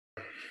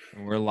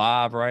And we're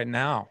live right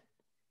now.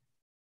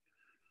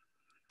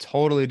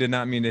 Totally did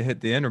not mean to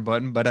hit the enter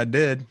button, but I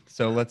did.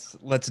 So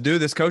let's do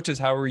this. Coaches,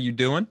 how are you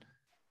doing?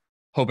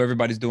 Hope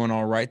everybody's doing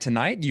all right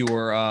tonight. You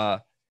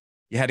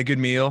had a good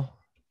meal.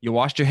 You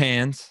washed your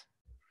hands.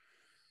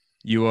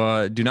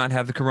 You do not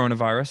have the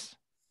coronavirus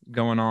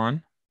going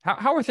on.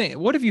 How are things?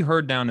 What have you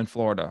heard down in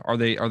Florida? Are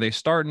they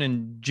starting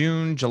in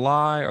June,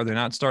 July? Are they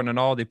not starting at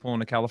all? Are they pulling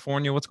to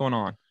California? What's going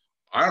on?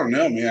 I don't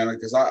know, man,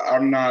 because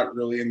I'm not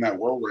really in that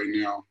world right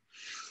now.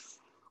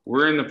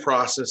 We're in the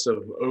process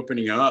of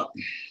opening up.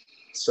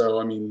 So,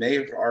 I mean,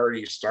 they've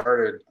already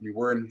started. I mean,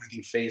 we're in, I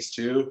think, phase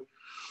 2.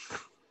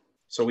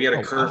 So we had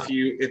a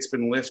curfew. Wow. It's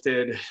been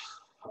lifted.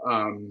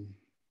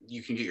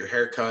 You can get your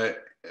hair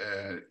cut.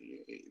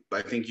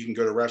 I think you can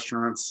go to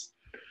restaurants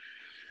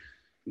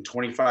in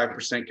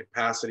 25%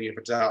 capacity if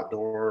it's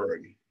outdoor.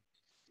 And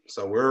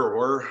so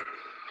we're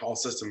all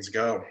systems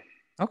go.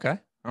 Okay.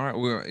 All right.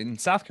 We're in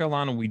South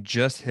Carolina. We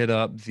just hit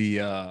up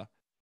the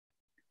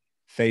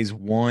phase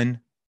 1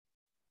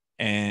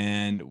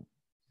 and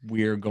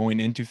we're going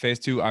into phase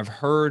 2. I've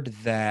heard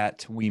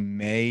that we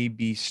may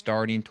be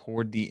starting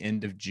toward the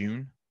end of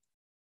June,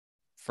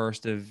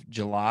 1st of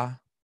July.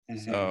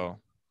 Mm-hmm. So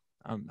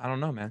I don't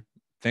know, man.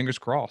 Fingers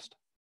crossed.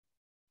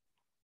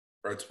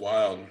 It's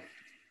wild.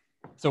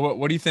 So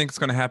what do you think is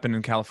going to happen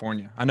in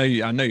California? I know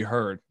you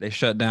heard they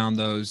shut down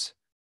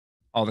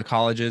all the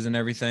colleges and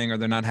everything, or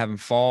they're not having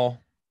fall.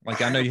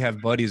 Like I know you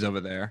have buddies over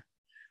there.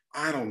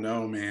 I don't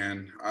know,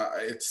 man.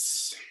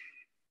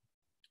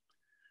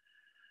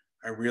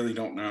 I really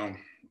don't know.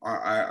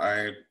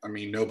 I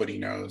mean, nobody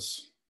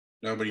knows.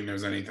 Nobody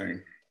knows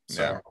anything.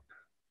 So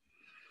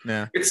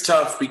yeah, it's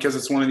tough because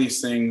it's one of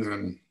these things,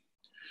 and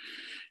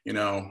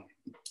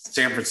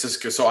San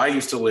Francisco. So I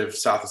used to live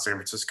south of San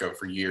Francisco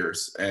for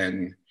years,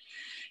 and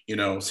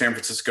San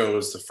Francisco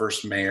was the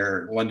first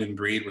mayor. London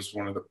Breed was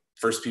one of the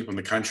first people in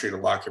the country to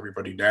lock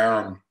everybody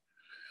down,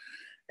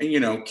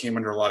 and came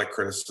under a lot of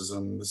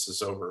criticism. This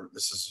is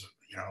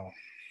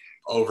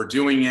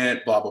overdoing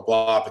it, blah blah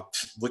blah. But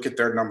look at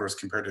their numbers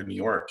compared to New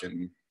York,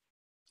 and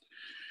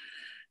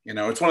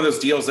it's one of those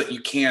deals that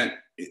you can't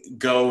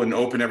go and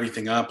open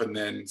everything up and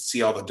then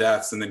see all the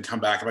deaths and then come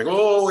back and like,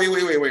 oh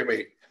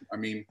wait. I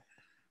mean,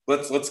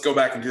 let's go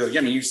back and do that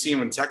again. I mean, you see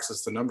them in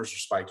Texas, the numbers are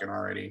spiking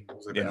already.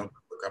 They've been open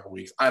for a couple of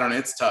weeks. I don't know.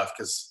 It's tough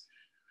because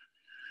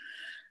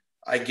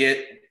I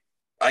get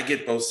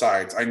both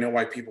sides. I know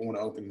why people want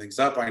to open things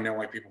up. I know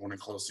why people want to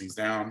close things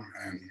down,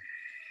 and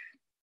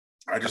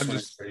I just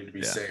want everybody to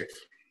be safe.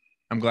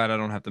 I'm glad I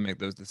don't have to make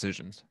those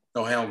decisions.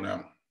 Oh hell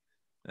no.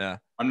 Yeah,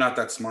 I'm not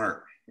that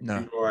smart.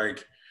 No. People are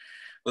like,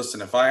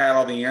 listen, if I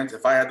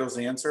had those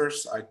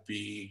answers, I'd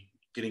be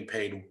getting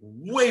paid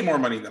way more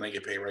money than I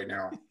get paid right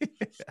now.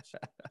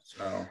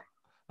 So,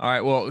 all right.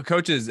 Well,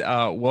 coaches,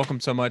 welcome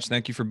so much.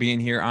 Thank you for being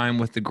here. I'm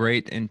with the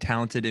great and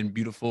talented and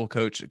beautiful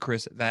Coach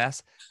Chris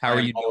Vass. How are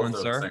you doing,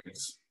 sir?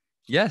 Things.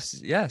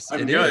 Yes.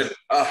 I'm good.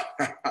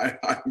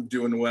 I'm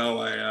doing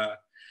well. I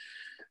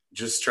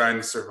just trying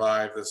to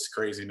survive this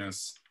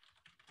craziness.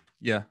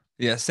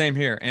 Yeah, same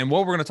here. And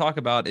what we're going to talk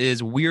about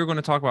is we're going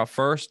to talk about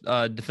first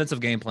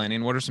defensive game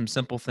planning. What are some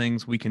simple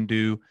things we can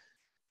do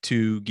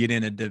to get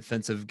in a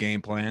defensive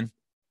game plan?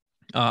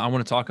 I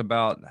want to talk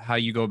about how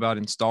you go about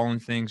installing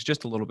things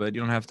just a little bit.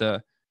 You don't have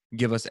to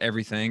give us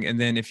everything. And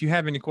then if you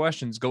have any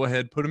questions, go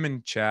ahead, put them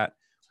in chat.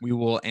 We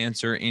will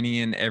answer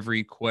any and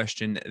every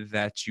question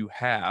that you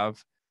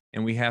have.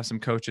 And we have some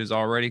coaches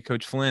already.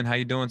 Coach Flynn, how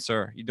you doing,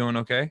 sir? You doing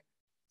okay?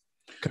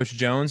 Coach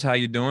Jones, how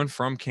you doing?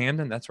 From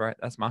Camden. That's right.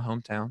 That's my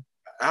hometown.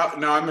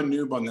 Now I'm a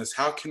noob on this.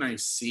 How can I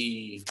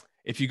see?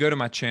 If you go to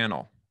my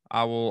channel,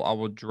 I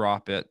will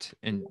drop it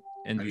in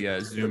the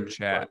Zoom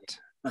chat.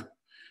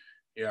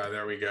 Yeah,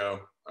 there we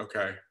go.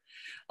 Okay.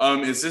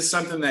 Is this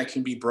something that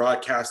can be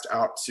broadcast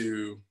out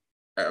to?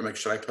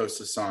 Should I post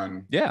this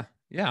on? Yeah.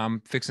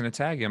 I'm fixing to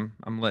tag him.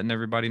 I'm letting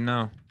everybody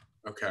know.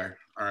 Okay.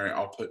 All right.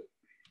 I'll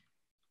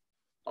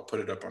put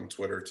it up on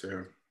Twitter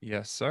too.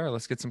 Yes, sir.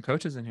 Let's get some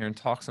coaches in here and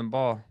talk some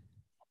ball.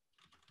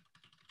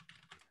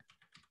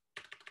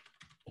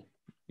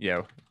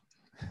 Yeah.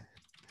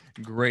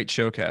 Great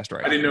showcast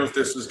right I didn't know if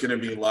this was going to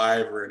be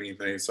live or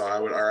anything, so I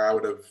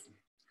would have.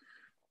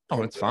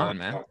 Oh, it's fine,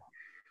 man.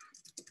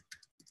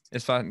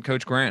 It's fine.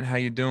 Coach Grant, how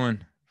you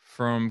doing?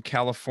 From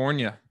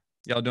California.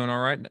 Y'all doing all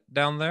right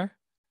down there?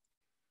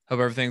 Hope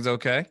everything's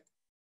okay.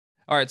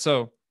 All right,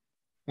 so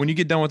when you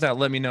get done with that,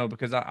 let me know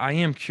because I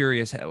am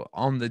curious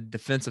on the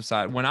defensive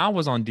side. When I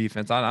was on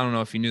defense, I don't know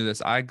if you knew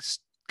this, I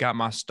got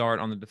my start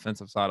on the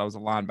defensive side. I was a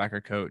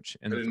linebacker coach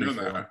in the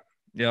 3-4.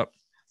 Yep.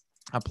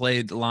 I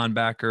played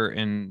linebacker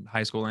in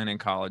high school and in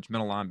college,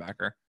 middle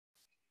linebacker.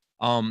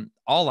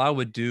 All I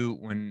would do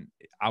when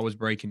I was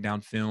breaking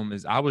down film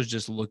is I was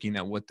just looking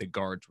at what the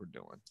guards were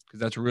doing because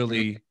that's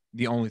really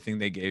the only thing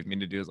they gave me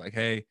to do is like,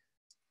 hey,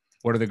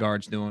 what are the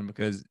guards doing?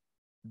 Because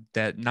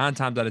that 9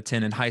 times out of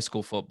 10 in high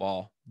school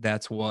football,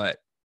 that's what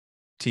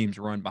teams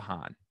run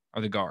behind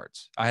are the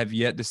guards. I have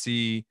yet to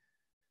see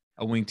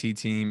a wing T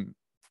team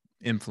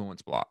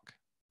influence block.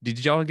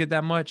 Did y'all get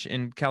that much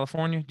in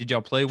California? Did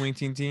y'all play wing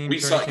teams We or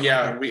saw, anything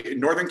yeah, like that?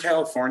 Northern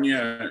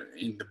California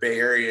in the Bay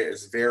Area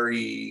is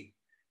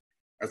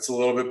that's a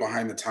little bit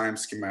behind the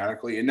times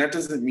schematically. And that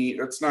doesn't mean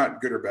that's not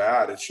good or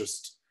bad. It's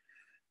just,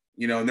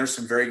 and there's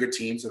some very good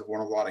teams that have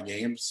won a lot of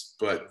games,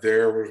 but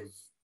there were,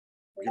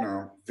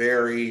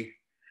 very,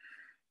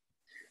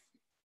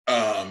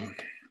 I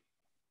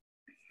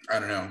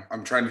don't know.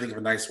 I'm trying to think of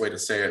a nice way to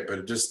say it,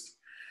 but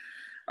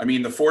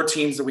the 4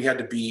 teams that we had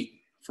to beat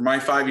for my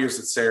 5 years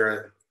at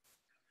Sarah,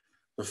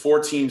 the 4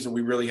 teams that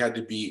we really had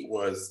to beat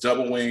was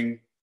double wing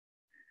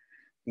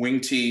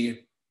T,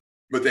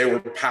 but they were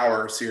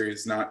power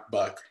series, not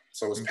buck.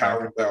 So it was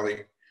power and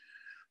belly.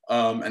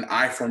 An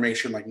I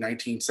formation, like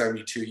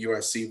 1972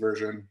 USC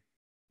version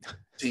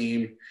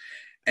team.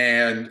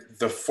 And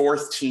the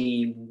 4th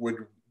team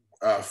would,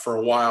 for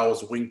a while,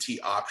 was wing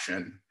T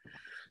option.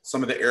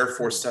 Some of the Air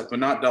Force stuff, but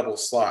not double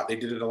slot. They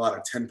did it a lot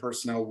of 10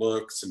 personnel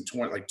looks and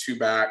 20, like 2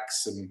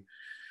 backs and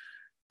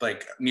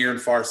like near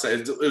and far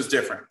side. It was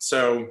different.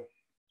 So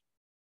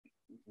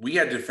we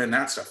had to defend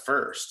that stuff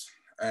first.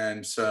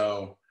 And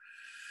so,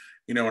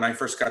 when I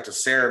first got to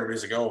Sarah,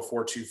 everybody's like, oh,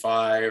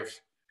 4-2-5,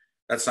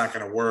 that's not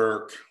going to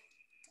work,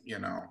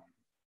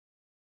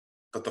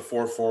 but the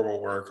 4-4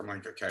 will work. I'm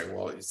like, okay,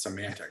 well, it's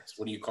semantics.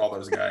 What do you call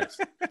those guys?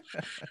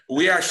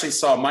 We actually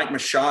saw Mike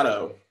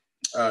Machado,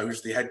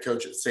 who's the head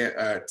coach at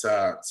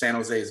San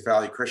Jose's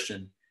Valley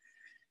Christian.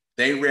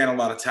 They ran a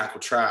lot of tackle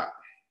trap,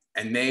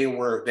 and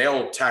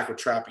they'll tackle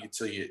trap you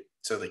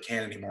till they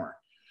can't anymore.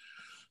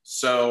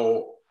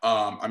 So,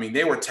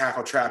 they were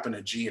tackle trapping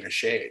a G and a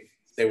shade.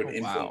 They would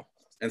influence. Wow.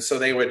 And so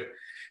they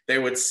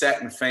would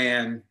set and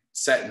fan.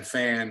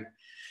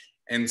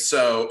 And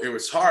so it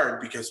was hard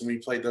because when we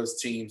played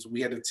those teams,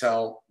 we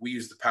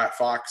used the Pat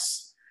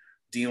Fox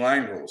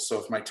D-line rules. So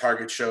if my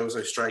target shows,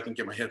 I strike and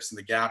get my hips in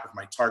the gap. If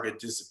my target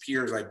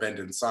disappears, I bend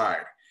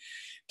inside.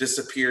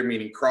 Disappear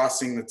meaning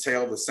crossing the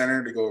tail of the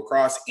center to go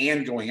across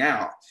and going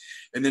out.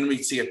 And then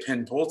we'd see a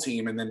pin pull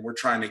team, and then we're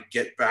trying to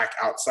get back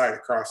outside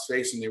across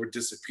face, and they would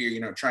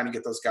disappear, trying to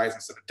get those guys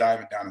instead of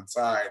diving down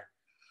inside.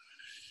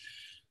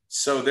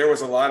 So there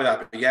was a lot of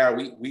that. But yeah,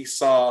 we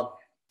saw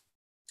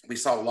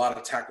a lot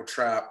of tackle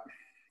trap,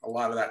 a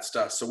lot of that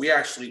stuff. So we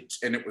actually,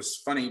 and it was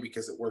funny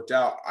because it worked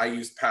out. I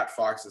used Pat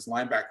Fox's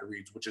linebacker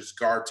reads, which is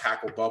guard,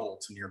 tackle, bubble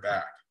to near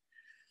back.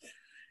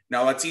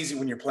 Now that's easy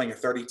when you're playing a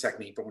 30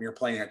 technique, but when you're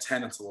playing a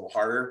 10, it's a little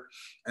harder.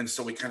 And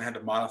so we kind of had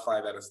to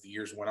modify that as the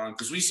years went on,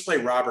 because we used to play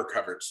robber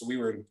coverage. So we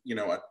were in,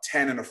 a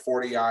 10 and a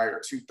 40-eye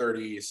or 2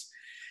 30s,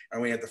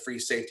 and we had the free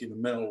safety in the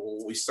middle.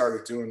 What we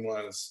started doing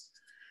was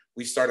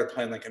we started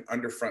playing like an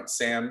underfront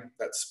Sam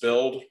that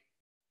spilled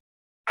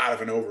out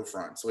of an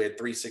overfront. So we had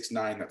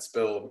 3-6-9 that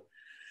spilled.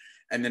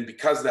 And then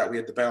because of that, we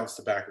had to balance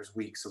the backers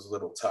weak, so it was a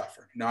little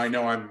tougher. Now I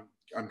know I'm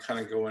kind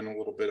of going a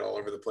little bit all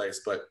over the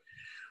place, but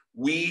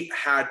we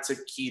had to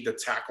key the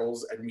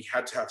tackles, and we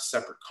had to have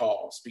separate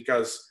calls,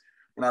 because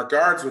when our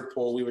guards would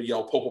pull, we would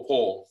yell, pull, pull,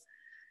 pull,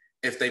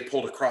 if they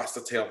pulled across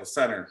the tail of the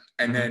center.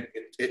 And then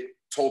it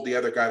told the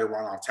other guy to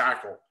run off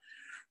tackle.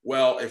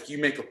 Well, if you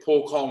make a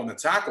pull call when the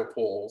tackle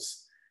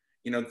pulls,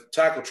 the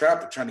tackle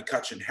trap, they're trying to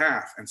cut you in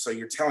half. And so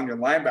you're telling your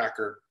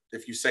linebacker,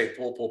 if you say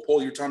pull, pull,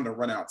 pull, you're telling him to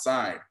run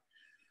outside.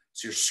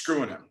 So you're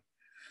screwing him.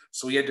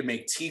 So we had to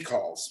make T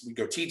calls. We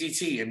go T, T,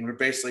 T, and we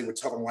basically would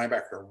tell the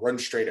linebacker to run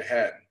straight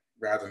ahead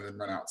rather than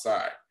run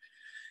outside.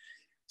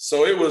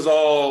 So it was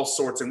all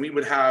sorts. And we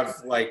would have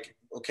like,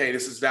 okay,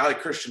 this is Valley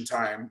Christian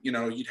time.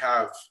 You'd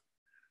have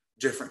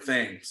different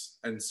things.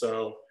 And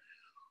so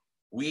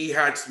we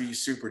had to be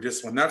super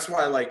disciplined. That's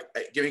why,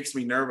 it makes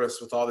me nervous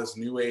with all this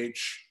new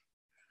age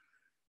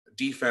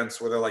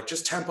defense where they're like,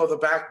 just tempo the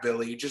back,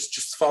 Billy,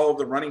 just follow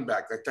the running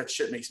back. Like, that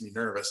shit makes me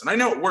nervous. And I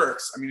know it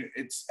works.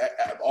 It's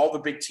all the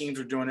big teams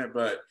are doing it,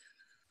 but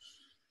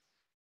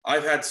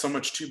I've had so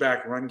much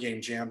 2-back run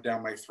game jammed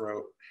down my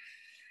throat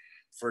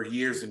for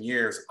years and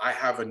years. I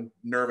have a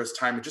nervous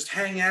time to just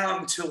hang out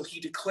until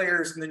he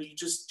declares, and then you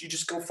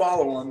just go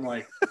follow him.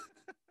 Like,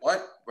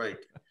 what? Like,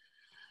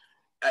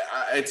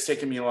 it's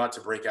taken me a lot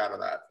to break out of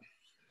that.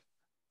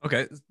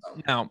 Okay.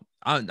 Now,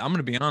 I'm going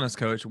to be honest,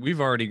 Coach.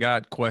 We've already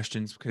got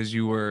questions because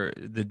you were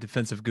the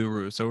defensive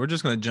guru. So we're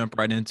just going to jump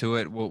right into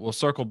it. We'll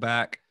circle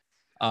back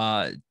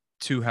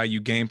to how you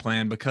game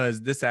plan,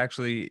 because this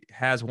actually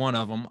has one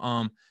of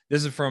them.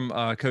 This is from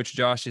Coach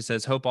Josh. He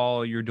says, hope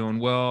all you're doing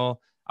well.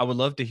 I would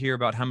love to hear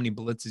about how many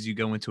blitzes you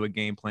go into a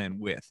game plan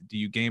with. Do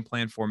you game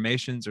plan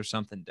formations or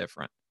something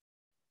different?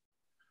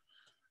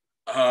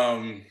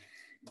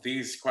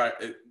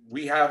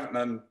 We have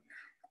none.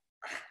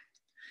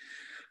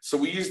 So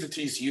we use the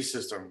TCU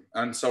system,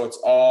 and so it's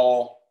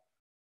all,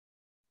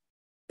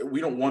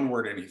 we don't one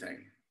word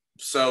anything.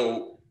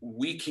 So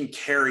we can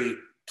carry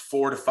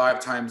 4 to 5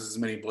 times as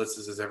many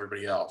blitzes as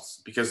everybody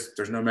else because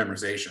there's no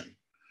memorization.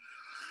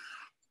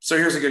 So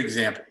here's a good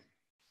example.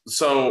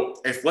 So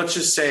if, let's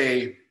just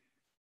say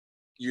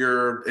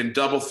you're in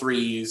double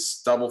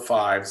 3s, double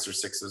 5s or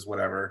 6s,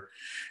 whatever,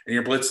 and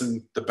you're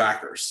blitzing the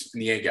backers in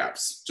the A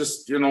gaps,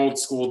 just an old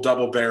school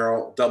double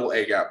barrel, double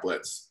A gap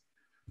blitz.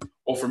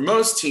 Well, for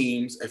most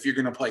teams, if you're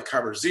going to play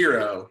cover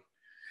zero,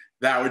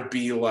 that would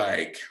be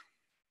like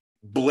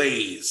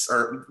blaze,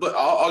 or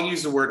I'll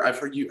use the word, I've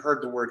heard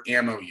the word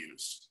ammo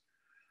used,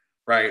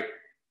 right?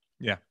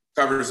 Yeah.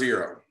 Cover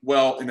zero.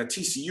 Well, in a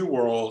TCU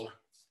world,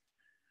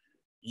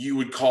 you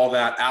would call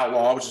that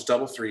outlaw, which is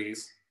double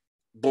threes,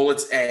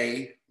 bullets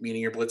A,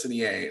 meaning you're blitzing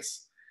the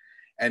A's,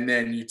 and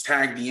then you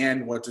tag the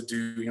end what to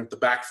do. You know, the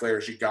back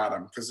flares, you got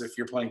them, because if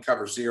you're playing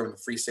cover zero and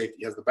the free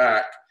safety has the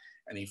back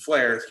and he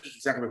flares,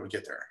 he's not going to be able to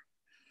get there.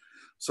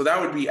 So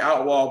that would be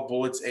outlaw,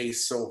 bullets A,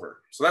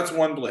 silver. So that's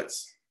one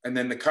blitz. And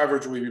then the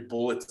coverage would be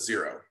bullets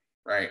zero,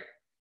 right?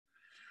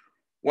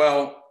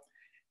 Well,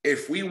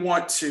 if we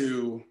want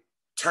to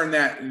turn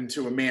that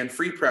into a man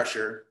free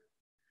pressure,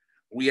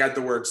 we add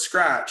the word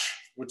scratch,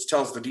 which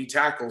tells the D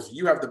tackles,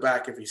 you have the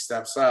back if he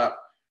steps up.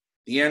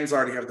 The ends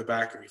already have the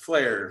back if he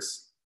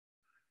flares,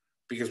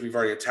 because we've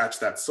already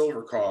attached that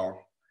silver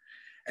call.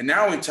 And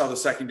now we tell the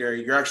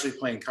secondary, you're actually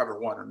playing cover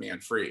one or man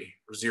free,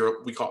 or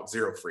zero. We call it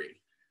zero free.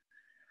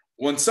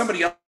 Well, in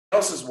somebody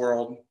else's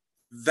world,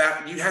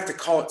 that you'd have to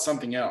call it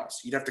something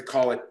else. You'd have to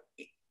call it,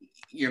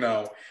 you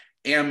know,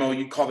 ammo.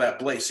 You call that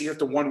blaze. So you have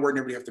to one word and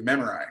everybody have to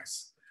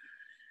memorize.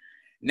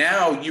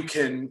 Now you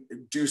can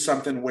do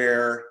something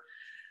where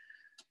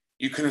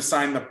you can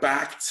assign the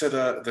back to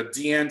the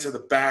D end to the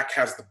back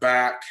has the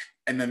back,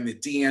 and then the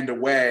D end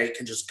away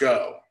can just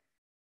go.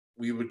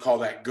 We would call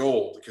that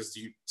gold, because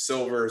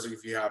silver is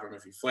if you have them,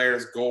 if he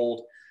flares,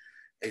 gold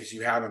if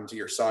you have them to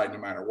your side no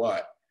matter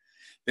what.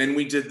 Then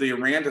we did the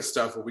Aranda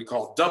stuff, what we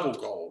call double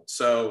gold.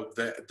 So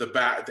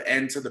the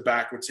end to the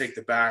back would take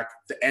the back,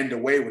 the end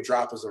away would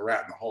drop as a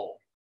rat in the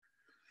hole.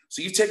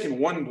 So you've taken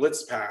one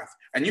blitz path,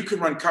 and you could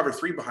run cover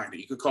three behind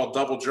it. You could call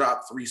double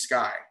drop, three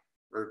sky,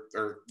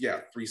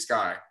 three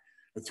sky,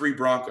 or three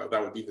Bronco.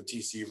 That would be the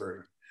TCU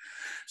version.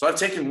 So I've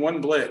taken one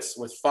blitz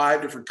with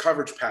 5 different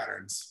coverage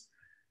patterns,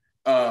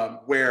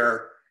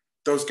 where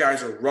those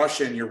guys are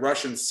rushing. You're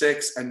rushing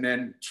 6, and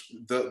then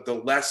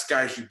the less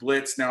guys you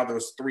blitz, now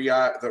those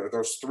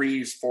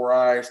threes, 4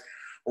 eyes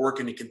are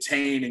working to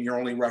contain, and you're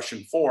only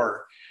rushing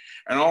 4.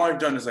 And all I've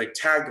done is like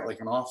tagged it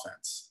like an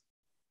offense,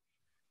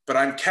 but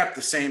I've kept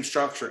the same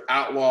structure: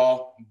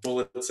 outlaw,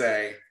 bullets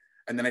A,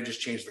 and then I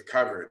just changed the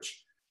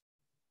coverage.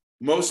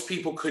 Most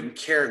people couldn't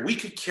carry. We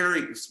could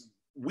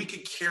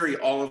carry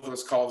all of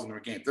those calls in a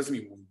game. Doesn't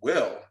mean we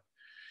will,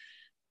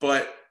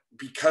 but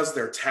because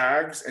they're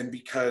tags, and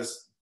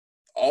because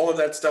all of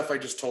that stuff I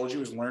just told you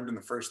was learned in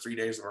the first 3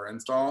 days of our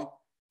install,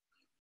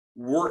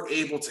 we're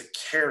able to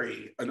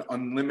carry an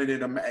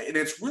unlimited amount. And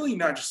it's really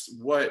not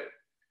just like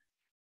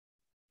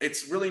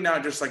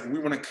we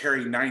want to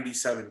carry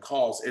 97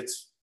 calls.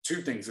 It's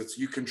 2 things. It's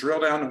you can drill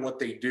down to what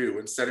they do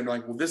instead of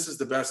like, well, this is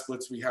the best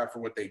blitz we have for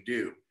what they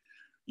do.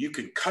 You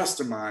can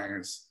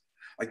customize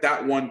like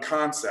that one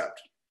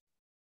concept.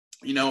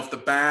 You know, if the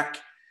back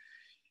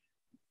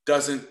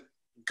doesn't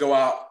go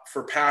out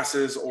for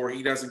passes or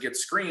he doesn't get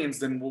screens,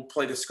 then we'll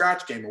play the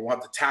scratch game, and we'll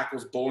have the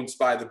tackles bull and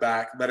spy the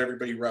back, let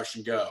everybody rush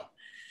and go.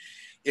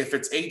 If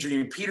it's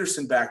Adrian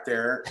Peterson back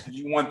there,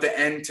 you want the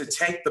end to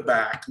take the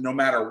back no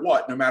matter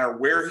what, no matter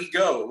where he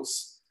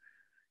goes,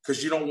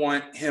 because you don't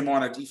want him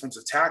on a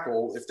defensive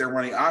tackle if they're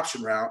running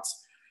option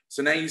routes.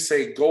 So now you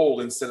say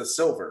gold instead of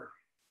silver.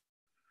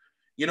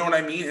 You know what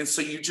I mean? And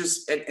so you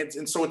just,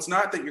 and so it's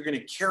not that you're going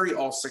to carry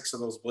all 6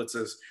 of those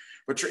blitzes,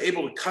 but you're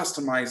able to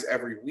customize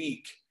every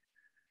week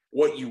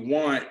what you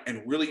want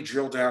and really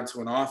drill down to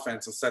an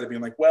offense instead of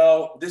being like,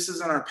 well, this is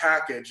in our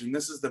package and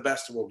this is the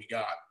best of what we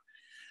got.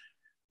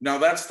 Now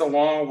that's the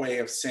long way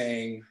of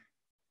saying,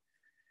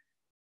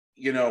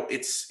 you know,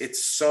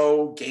 it's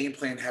so game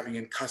plan heavy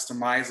and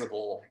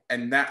customizable.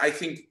 And that, I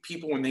think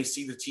people, when they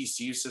see the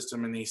TCU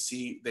system and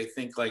they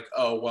think like,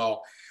 oh,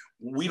 well,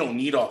 we don't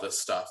need all this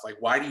stuff. Like,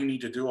 why do you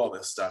need to do all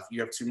this stuff?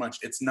 You have too much.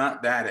 It's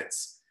not that.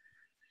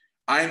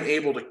 I'm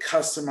able to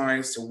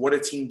customize to what a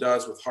team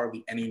does with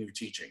hardly any new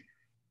teaching.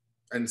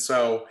 And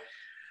so,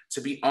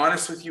 to be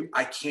honest with you,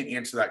 I can't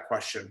answer that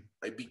question,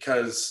 like,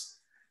 because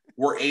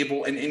we're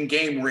able, and in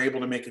game, we're able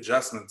to make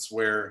adjustments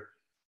where,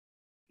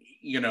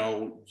 you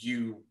know,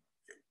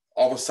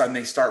 all of a sudden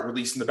they start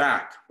releasing the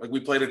back. Like,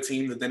 we played a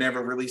team that they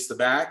never released the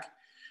back.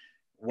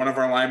 One of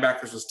our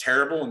linebackers was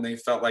terrible, and they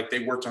felt like they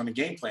worked on the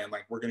game plan.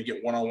 Like, we're going to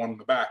get one-on-one in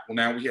the back. Well,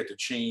 now we had to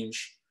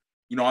change.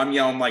 You know, I'm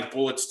yelling like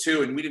bullets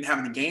too, and we didn't have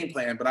any game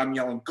plan, but I'm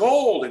yelling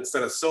gold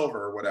instead of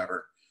silver or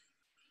whatever.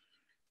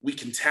 We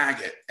can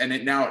tag it,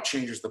 and now it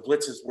changes the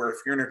blitzes, where if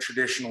you're in a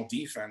traditional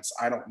defense,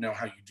 I don't know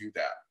how you do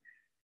that.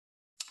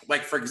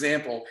 Like, for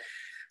example,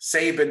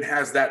 Saban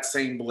has that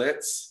same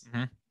blitz.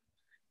 Mm-hmm.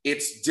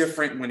 It's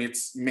different when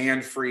it's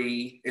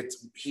man-free.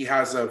 He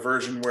has a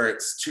version where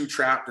it's 2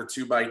 trapped or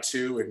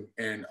 2x2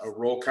 and a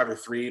roll cover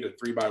 3 to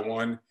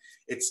 3x1.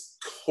 It's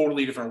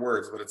totally different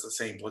words, but it's the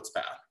same blitz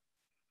path.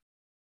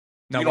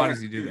 Now, why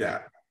does he do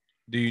that?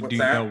 Do you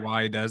know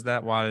why he does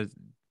that? Well,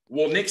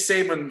 Nick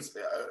Saban's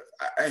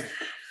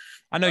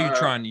I know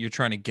you're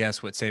trying to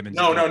guess what Saban's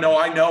No, doing.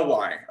 I know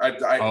why.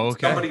 Okay.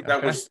 Somebody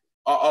that was,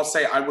 I'll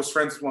say, I was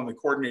friends with one of the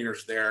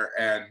coordinators there,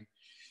 and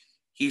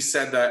he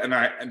said that,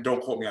 and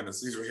don't quote me on this,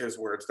 these were his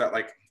words, that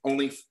like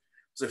only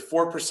was it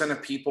 4%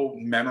 of people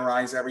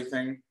memorize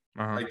everything.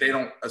 Like they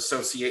don't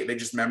associate, they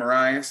just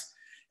memorize.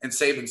 And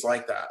Saban's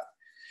like that.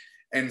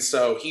 And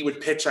so he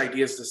would pitch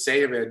ideas to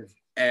Saban,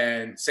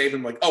 and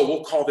Saban like, oh,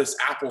 we'll call this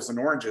apples and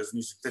oranges. And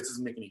he's like, that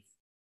doesn't make any,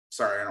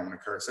 sorry, I don't want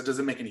to curse. It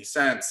doesn't make any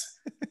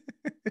sense.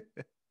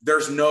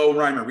 There's no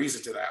rhyme or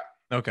reason to that.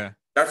 Okay.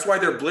 That's why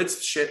their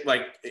blitz shit,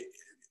 like,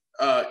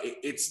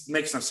 it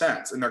makes no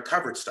sense. And their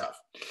coverage stuff.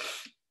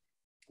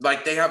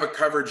 Like they have a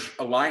coverage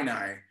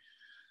Illini,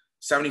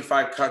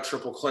 75 cut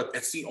triple clip.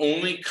 It's the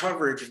only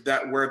coverage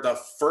that where the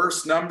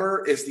first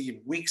number is the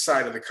weak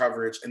side of the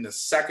coverage and the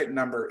second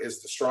number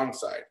is the strong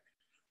side.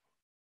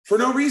 For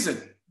no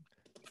reason.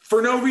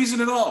 For no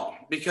reason at all.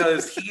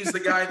 Because he's the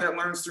guy that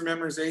learns through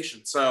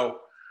memorization. So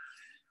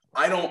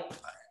I know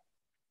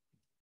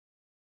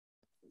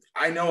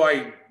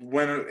I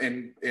went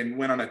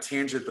on a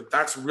tangent, but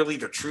that's really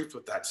the truth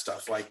with that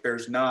stuff. Like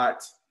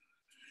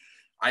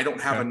I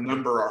don't have a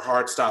number or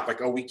hard stop. Like,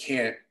 oh, we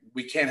can't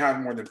have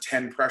more than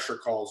 10 pressure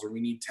calls, or we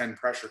need 10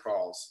 pressure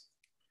calls.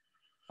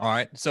 All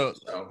right. So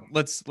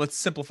let's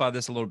simplify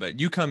this a little bit.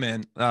 You come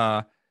in,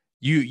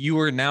 you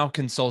are now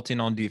consulting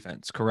on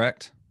defense,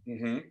 correct?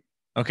 Mm-hmm.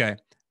 Okay.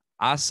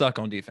 I suck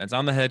on defense.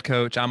 I'm the head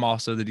coach. I'm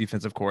also the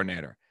defensive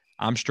coordinator.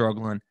 I'm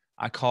struggling.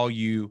 I call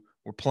you.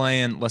 We're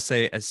playing, let's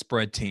say, a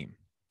spread team.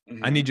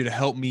 Mm-hmm. I need you to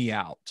help me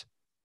out.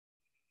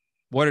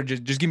 What are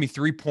just give me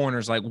 3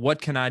 pointers? Like,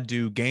 what can I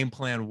do game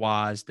plan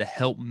wise to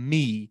help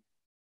me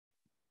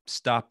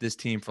stop this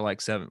team for like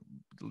 7?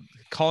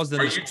 Cause them.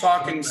 Are you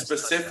talking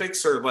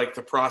specifics or like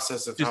the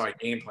process of how I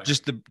game plan?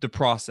 Just the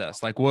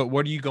process. Like,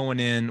 what are you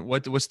going in?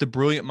 What's the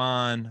brilliant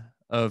mind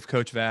of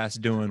Coach Vass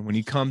doing when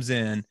he comes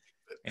in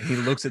and he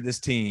looks at this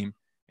team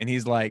and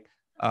he's like,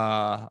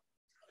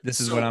 this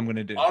is what I'm going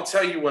to do. I'll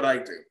tell you what I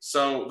do.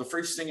 So the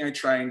first thing I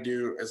try and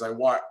do is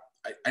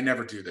I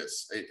never do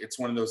this. It's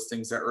one of those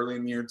things that early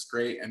in the year it's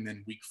great, and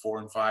then week 4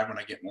 and 5 when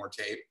I get more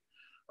tape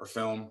or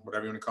film,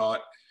 whatever you want to call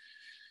it,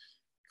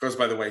 goes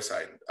by the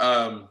wayside.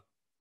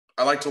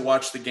 I like to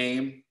watch the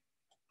game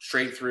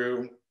straight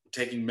through,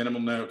 taking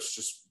minimal notes,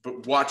 just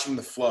watching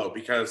the flow,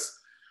 because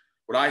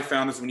what I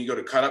found is when you go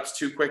to cut-ups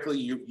too quickly,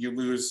 you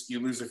lose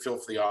a feel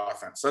for the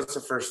offense. So that's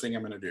the first thing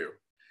I'm going to do.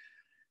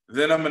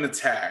 Then I'm going to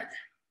tag.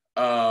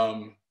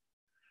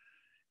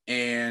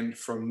 And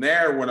from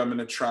there, what I'm going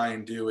to try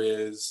and do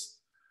is,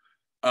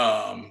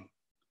 the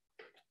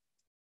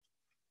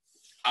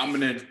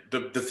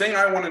thing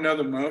I want to know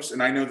the most,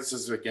 and I know this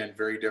is, again,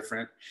 very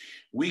different.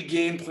 We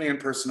game plan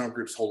personnel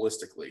groups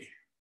holistically.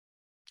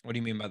 What do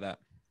you mean by that?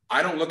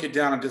 I don't look at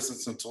down and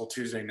distance until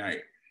Tuesday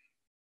night.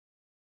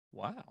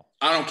 Wow.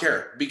 I don't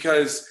care,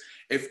 because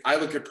if I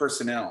look at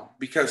personnel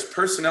is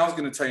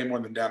going to tell you more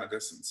than down and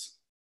distance.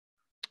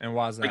 And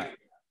why is that? Like,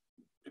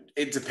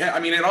 it depends. I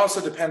mean, it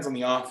also depends on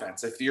the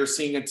offense. If you're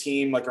seeing a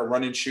team like a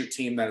run and shoot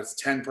team that is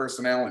 10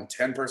 personnel and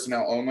 10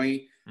 personnel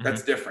only,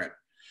 that's different.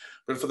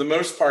 But for the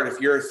most part, if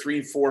you're a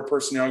 3-4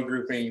 personnel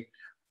grouping,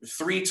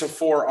 3 to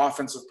 4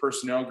 offensive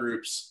personnel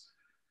groups,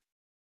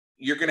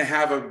 you're going to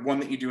have one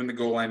that you do in the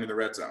goal line in the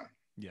red zone.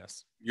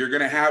 Yes. You're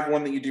going to have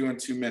one that you do in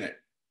 2 minute.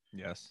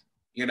 Yes.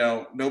 You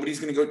know, nobody's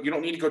going to go. You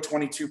don't need to go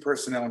 22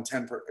 personnel and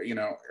 10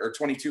 or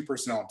 22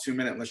 personnel in 2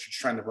 minutes unless you're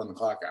trying to run the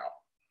clock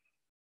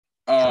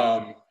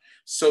out.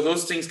 So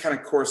those things kind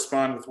of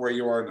correspond with where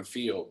you are in the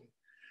field.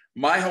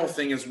 My whole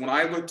thing is, when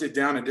I looked at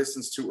down and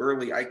distance too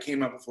early, I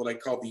came up with what I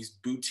call these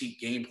boutique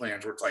game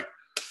plans, where it's like,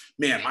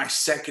 man, my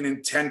 2nd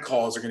and 10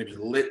 calls are going to be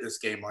lit this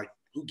game. Like,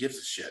 who gives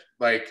a shit?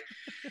 Like,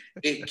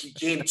 it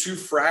became too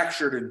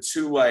fractured and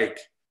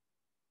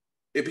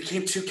it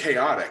became too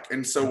chaotic.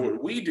 And so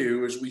what we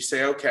do is we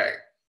say, okay,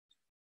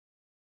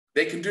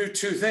 they can do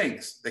 2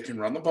 things. They can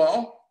run the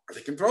ball or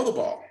they can throw the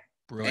ball.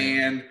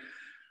 Brilliant. And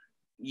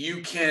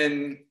you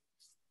can –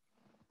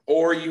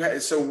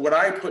 so what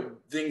I put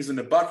things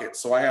into buckets.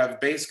 So I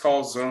have base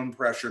calls, zone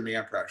pressure,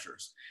 man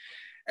pressures.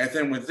 And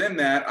then within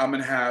that, I'm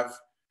going to have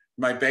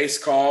my base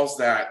calls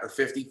that are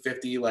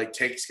 50-50, like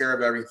takes care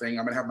of everything.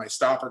 I'm going to have my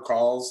stopper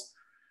calls,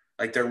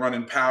 like they're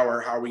running power.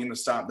 How are we going to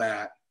stop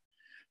that?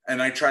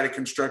 And I try to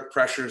construct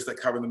pressures that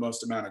cover the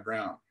most amount of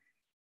ground.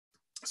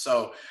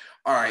 So,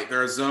 all right,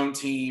 they're a zone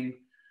team.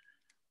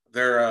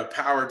 They're a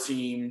power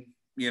team.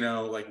 You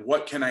know, like,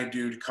 what can I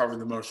do to cover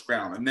the most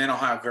ground? And then I'll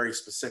have very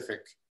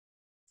specific,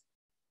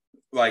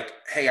 like,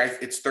 hey,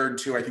 it's 3rd and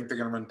 2. I think they're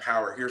going to run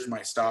power. Here's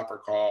my stopper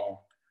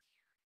call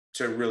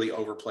to really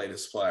overplay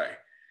this play.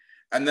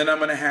 And then I'm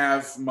going to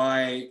have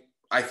I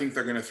think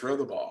they're going to throw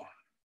the ball.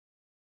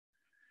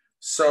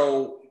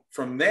 So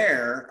from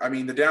there, I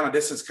mean, the down and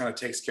distance kind of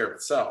takes care of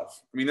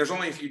itself. I mean, there's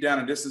only a few down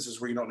and distances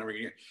where you don't know where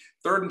you're going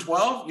to get. 3rd and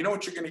 12, you know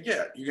what you're going to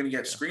get. You're going to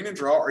get screen and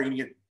draw, or you're going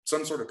to get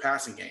some sort of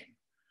passing game.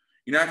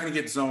 You're not going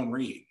to get zone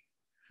read.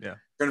 Yeah.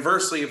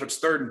 Conversely, if it's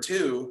 3rd and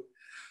 2,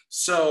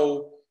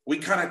 so we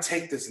kind of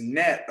take this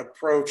net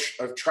approach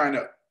of trying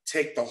to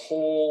take the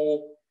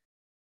whole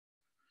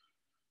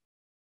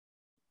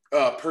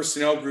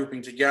personnel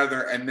grouping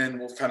together, and then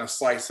we'll kind of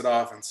slice it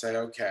off and say,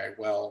 okay,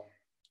 well,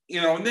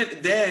 and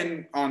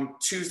then on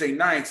Tuesday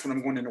nights when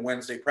I'm going into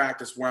Wednesday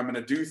practice where I'm going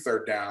to do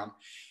third down,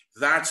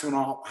 that's when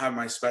I'll have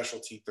my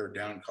specialty third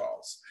down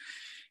calls.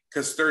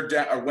 Because third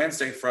down or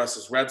Wednesday for us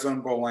is red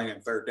zone, goal line,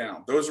 and third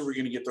down. Those are where we're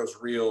going to get those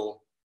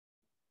real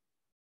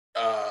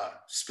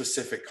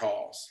specific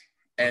calls.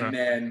 And Okay.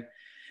 then,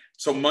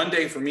 so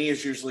Monday for me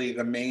is usually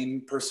the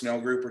main personnel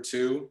group or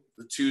two.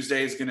 The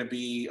Tuesday is going to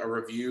be a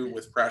review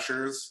with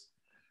pressures.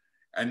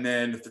 And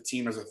then if the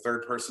team has a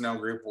third personnel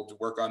group, we'll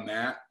work on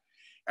that.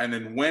 And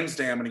then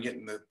Wednesday, I'm going to get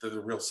in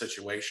the real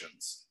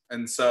situations.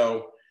 And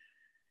so,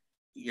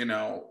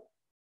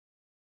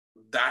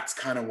 that's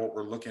kind of what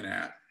we're looking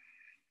at.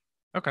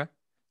 Okay.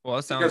 Well,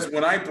 that sounds. Because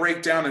when I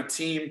break down a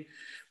team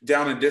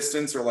down a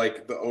distance or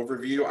like the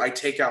overview, I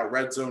take out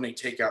red zone, I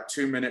take out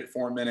 2 minute,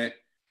 4 minute.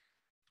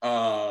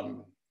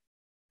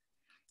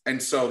 And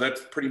so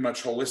that's pretty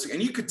much holistic.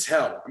 And you could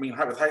tell,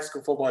 with high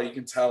school football, you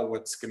can tell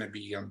what's going to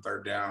be on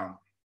third down.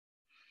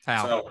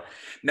 How? So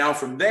now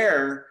from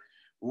there,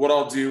 what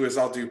I'll do is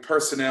I'll do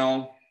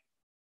personnel,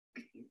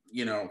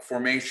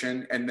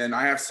 formation. And then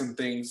I have some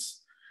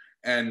things,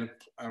 and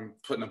I'm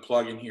putting a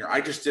plug in here.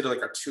 I just did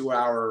like a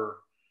 2-hour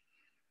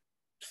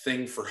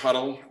thing for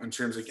Huddle in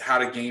terms of how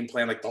to game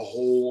plan, like the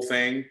whole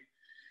thing.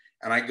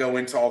 And I go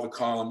into all the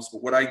columns.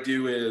 But what I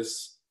do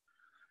is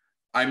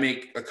I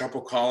make a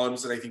couple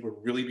columns that I think would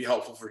really be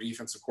helpful for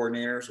defensive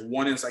coordinators.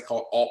 One is I call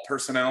it alt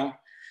personnel.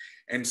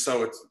 And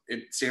so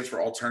it stands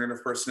for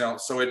alternative personnel.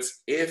 So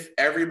it's if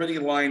everybody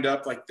lined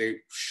up like they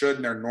should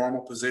in their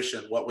normal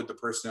position, what would the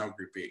personnel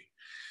group be?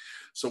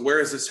 So where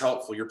is this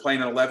helpful? You're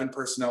playing an 11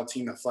 personnel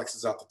team that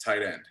flexes out the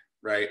tight end,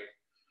 right?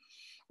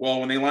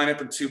 Well, when they line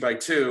up in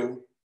 2x2,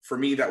 for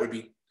me, that would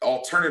be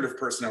alternative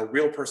personnel.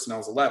 Real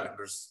personnel is 11.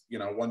 There's,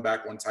 1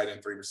 back, 1 tight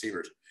end, 3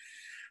 receivers.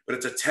 But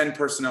it's a 10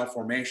 personnel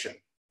formation.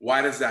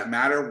 Why does that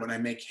matter? When I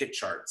make hit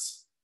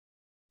charts.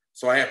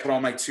 So I put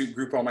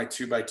group all my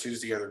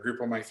 2x2s together, group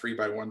all my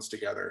 3x1s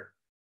together,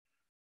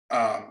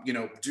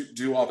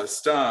 do all this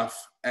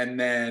stuff. And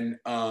then,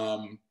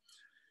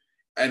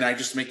 and I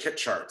just make hit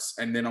charts,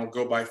 and then I'll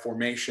go by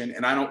formation.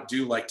 And I don't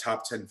do like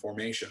top 10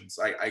 formations.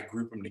 I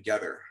group them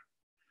together.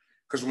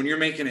 Because when you're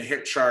making a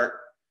hit chart,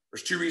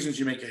 there's 2 reasons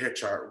you make a hit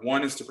chart.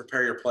 One is to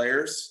prepare your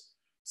players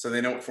so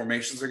they know what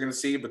formations they're going to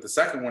see. But the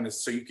second one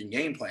is so you can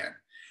game plan.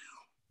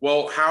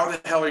 Well, how the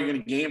hell are you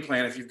going to game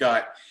plan if you've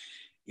got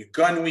your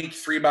gun weak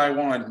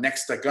 3x1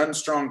 next to gun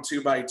strong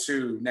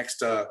 2x2 next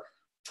to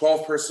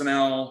 12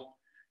 personnel,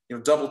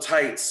 double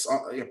tights,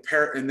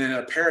 and then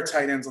a pair of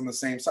tight ends on the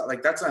same side?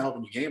 Like, that's not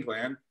helping you game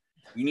plan.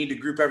 You need to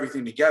group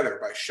everything together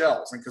by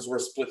shells. And because we're a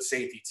split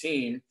safety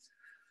team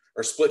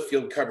or split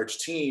field coverage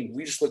team,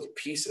 we just look at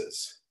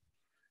pieces.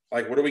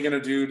 Like, what are we going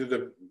to do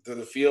to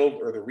the field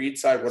or the read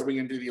side? What are we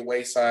going to do to the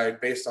away side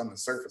based on the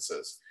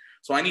surfaces?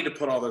 So I need to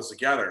put all those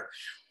together.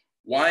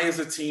 Why is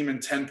a team in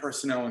 10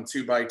 personnel and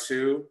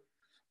 2x2,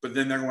 but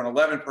then they're going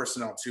 11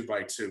 personnel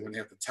 2x2 when they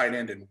have the tight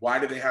end? And why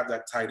do they have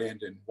that tight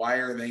end? And why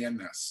are they in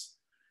this?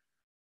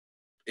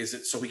 Is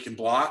it so he can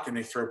block and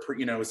they throw,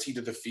 is he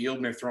to the field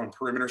and they're throwing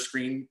perimeter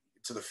screen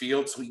to the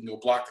field so he can go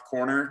block the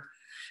corner?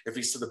 If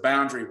he's to the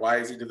boundary, why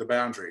is he to the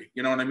boundary?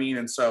 You know what I mean?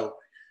 And so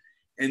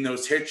in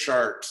those hit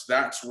charts,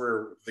 that's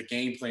where the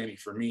game planning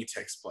for me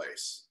takes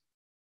place.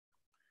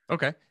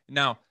 Okay.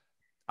 Now,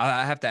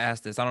 I have to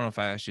ask this. I don't know if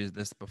I asked you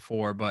this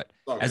before, but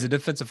as a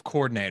defensive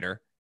coordinator,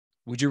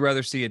 would you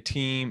rather see a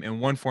team in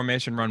one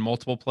formation run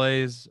multiple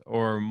plays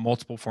or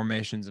multiple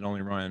formations and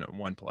only run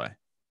one play?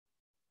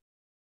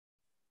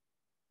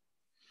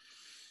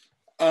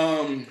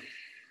 I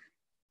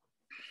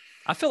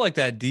feel like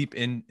that deep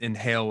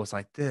inhale was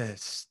like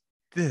this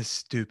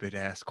stupid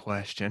ass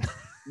question.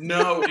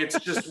 No, it's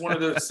just one of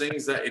those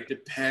things that it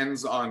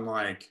depends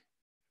on,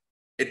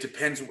 it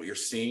depends what you're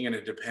seeing and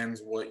it depends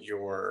what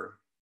you're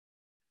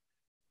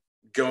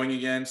going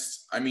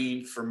against.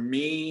 For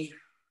me,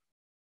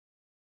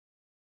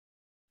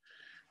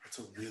 that's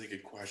a really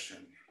good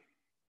question.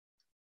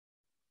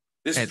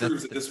 This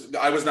proves that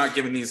I was not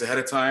given these ahead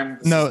of time.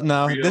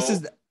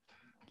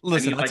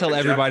 Listen, I tell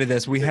everybody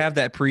this. We have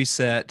that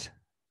preset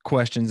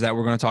questions that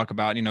we're going to talk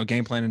about,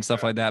 game plan and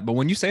stuff like that. But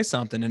when you say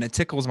something and it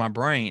tickles my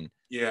brain,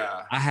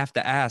 I have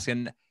to ask.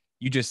 And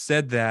you just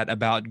said that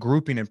about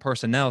grouping and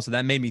personnel. So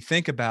that made me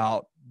think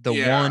about the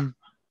one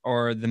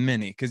or the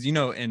many. Because,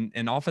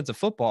 in offensive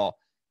football,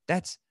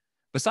 that's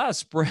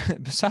besides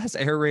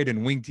air raid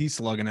and wing T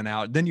slugging it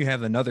out, then you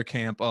have another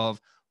camp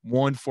of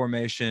one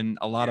formation,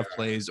 a lot of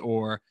plays,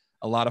 or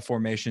a lot of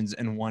formations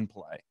in one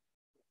play.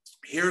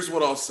 Here's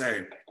what I'll say,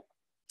 and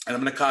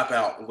I'm going to cop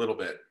out a little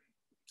bit.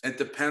 It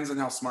depends on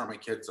how smart my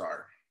kids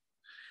are.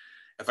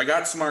 If I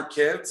got smart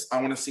kids, I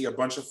want to see a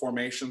bunch of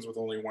formations with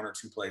only 1 or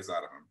 2 plays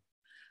out of them.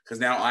 Because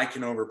now I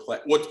can overplay.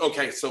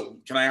 Okay, so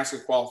can I ask a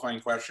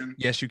qualifying question?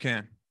 Yes, you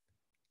can.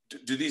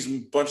 Do these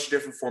bunch of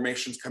different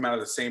formations come out of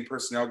the same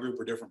personnel group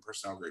or different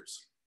personnel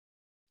groups?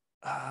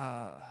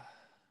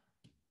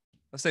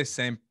 Let's say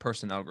same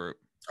personnel group.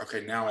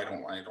 Okay, now I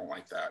don't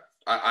like that.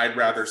 I'd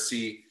rather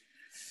see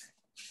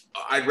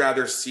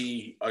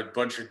a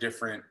bunch of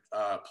different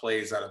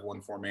plays out of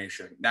one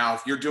formation. Now,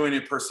 if you're doing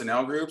it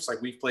personnel groups,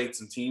 like we've played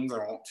some teams,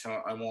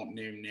 I won't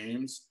name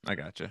names. I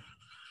gotcha.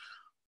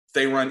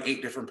 They run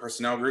 8 different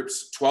personnel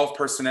groups. 12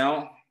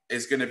 personnel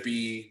is going to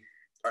be,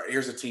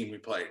 here's a team we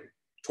played.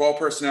 12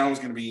 personnel is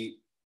going to be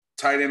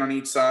tight end on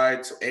each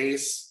side, so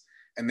ace,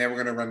 and then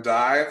we're going to run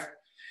dive,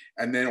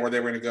 and then, or they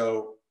were going to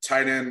go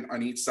tight end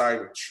on each side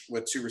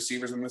with 2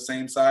 receivers on the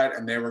same side,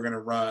 and then we're going to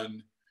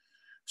run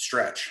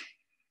stretch.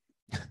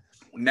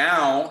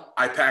 Now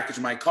I package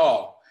my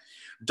call.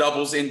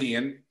 Doubles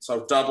Indian,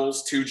 so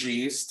doubles 2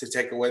 Gs to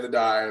take away the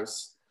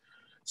dives,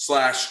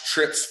 /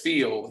 trips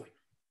field,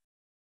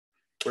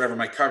 whatever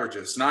my coverage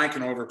is. Now I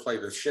can overplay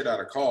the shit out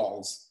of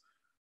calls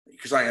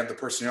because I have the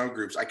personnel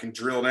groups. I can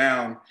drill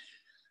down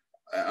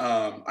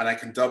and I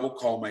can double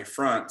call my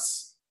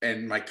fronts,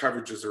 and my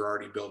coverages are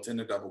already built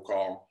into double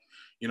call.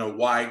 You know,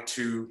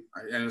 Y2,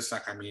 and it's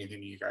not going to mean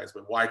anything to you guys,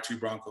 but Y2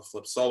 Bronco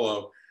flip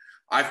solo.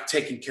 I've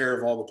taken care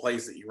of all the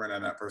plays that you run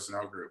on that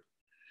personnel group.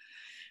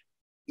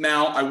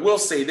 Now, I will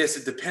say this,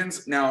 it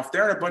depends. Now, if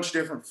they're in a bunch of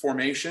different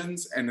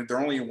formations and they're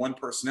only in one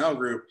personnel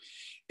group,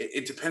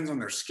 it depends on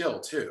their skill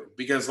too.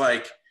 Because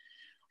like,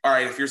 all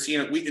right, if you're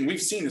seeing it,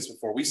 we've seen this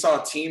before. We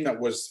saw a team that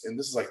was, and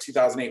this is like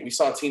 2008, we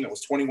saw a team that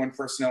was 21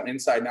 personnel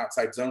inside and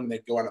outside zone, and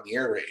they'd go out on the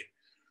air raid.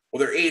 Well,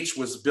 their H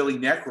was Billy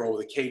Necro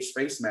with a caged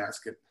face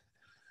mask.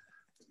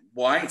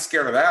 Well, I ain't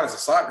scared of that as a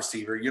slot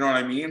receiver. You know what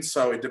I mean?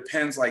 So it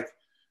depends. Like,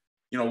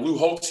 you know, Lou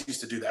Holtz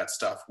used to do that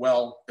stuff.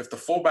 Well, if the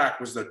fullback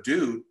was the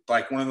dude,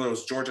 like one of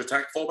those Georgia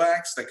Tech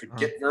fullbacks that could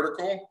get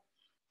vertical,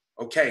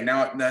 okay,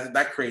 now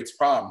that creates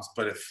problems.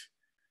 But if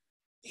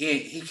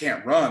he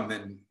can't run,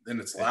 then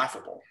it's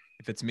laughable.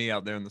 If it's me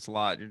out there in the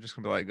slot, you're just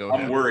gonna be like, go I'm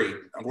ahead. worried.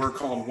 We're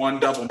calling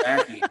one double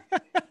McKie,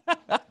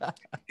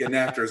 getting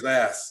after his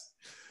ass.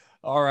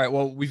 All right.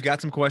 Well, we've got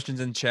some questions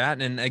in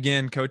chat. And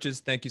again,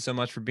 coaches, thank you so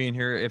much for being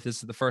here. If this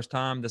is the first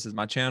time, this is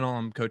my channel.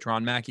 I'm Coach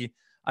Ron McKie.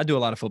 I do a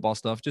lot of football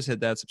stuff. Just hit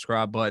that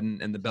subscribe button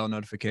and the bell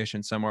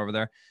notification somewhere over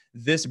there.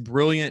 This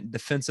brilliant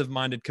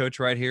defensive-minded coach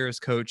right here is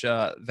Coach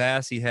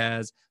Vass. He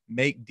has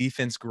Make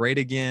Defense Great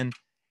Again.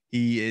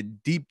 He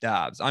deep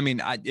dives. I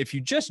mean, if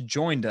you just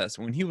joined us,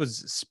 when he was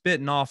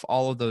spitting off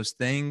all of those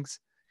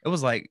things, it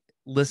was like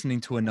listening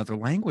to another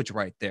language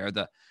right there.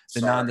 The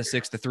 9, the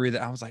 6, the 3,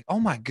 that I was like, oh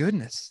my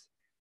goodness,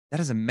 that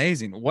is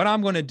amazing. What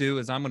I'm going to do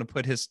is I'm going to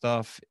put his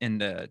stuff in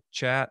the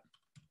chat,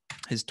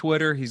 his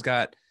Twitter. He's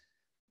got,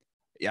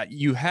 yeah,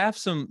 you have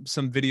some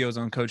videos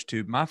on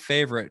CoachTube. My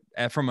favorite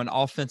from an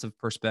offensive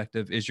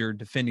perspective is your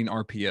defending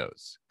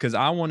RPOs, because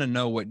I want to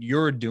know what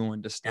you're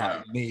doing to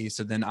stop me,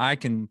 so then I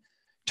can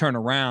turn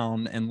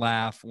around and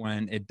laugh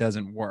when it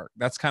doesn't work.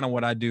 That's kind of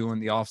what I do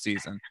in the off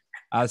season.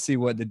 I see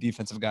what the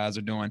defensive guys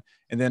are doing.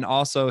 And then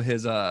also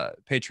his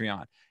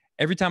Patreon.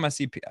 Every time I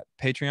see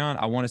Patreon,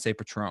 I want to say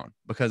Patron,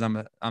 because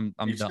I'm dumb.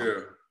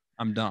 Too.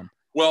 I'm dumb.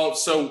 Well,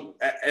 so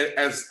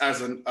as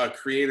a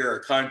creator,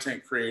 a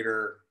content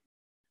creator,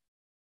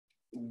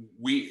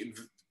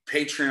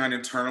 Patreon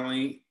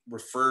internally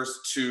refers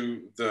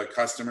to the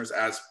customers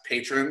as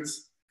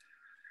patrons,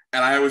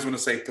 and I always want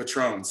to say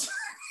patrons.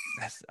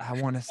 I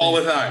want to say all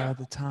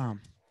the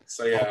time.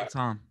 So yeah, all the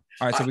time.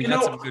 All right, so we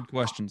got some good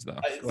questions though.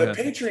 The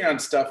Patreon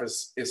stuff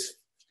is,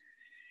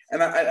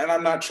 and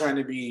I'm not trying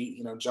to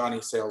be, Johnny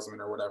salesman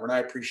or whatever, and I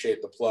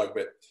appreciate the plug,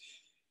 but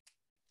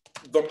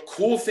the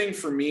cool thing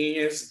for me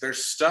is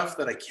there's stuff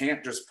that I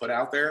can't just put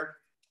out there.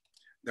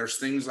 There's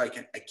things I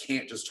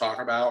can't just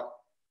talk about.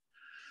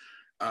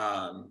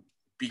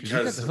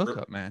 Because the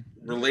hookup, man.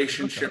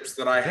 Relationships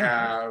that I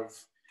have.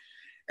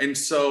 And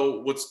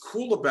so what's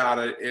cool about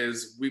it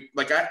is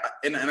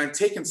I've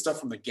taken stuff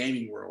from the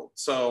gaming world.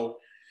 So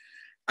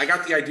I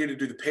got the idea to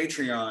do the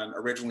Patreon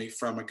originally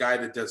from a guy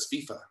that does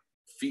FIFA,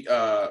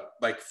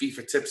 like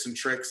FIFA tips and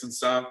tricks and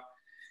stuff.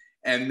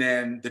 And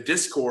then the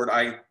Discord,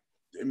 I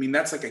mean,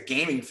 that's like a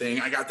gaming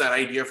thing. I got that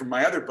idea from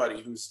my other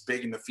buddy who's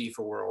big in the FIFA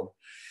world.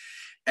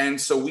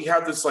 And so we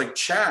have this like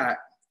chat.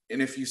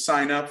 And if you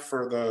sign up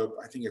for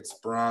I think it's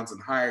bronze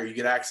and higher, you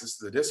get access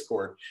to the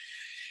Discord.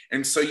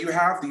 And so you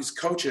have these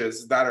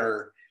coaches that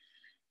are,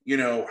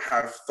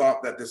 have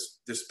thought that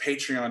this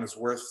Patreon is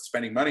worth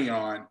spending money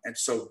on. And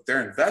so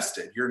they're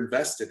invested. You're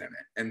invested in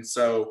it. And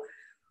so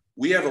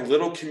we have a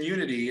little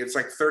community. It's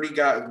like 30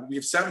 guys. We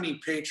have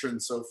 70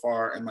 patrons so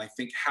far. And I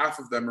think half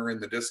of them are in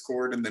the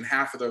Discord. And then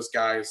half of those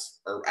guys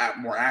are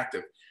more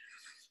active.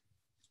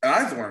 And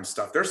I've learned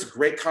stuff. There's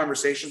great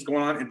conversations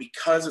going on. And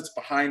because it's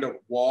behind a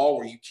wall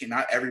where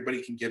not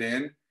everybody can get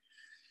in,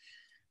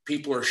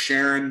 people are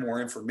sharing more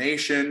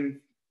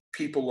information.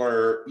 People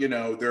are,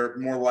 they're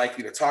more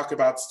likely to talk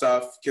about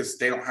stuff because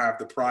they don't have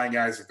the prying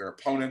eyes of their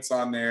opponents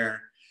on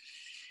there.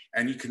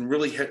 And you can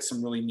really hit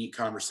some really neat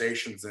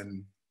conversations.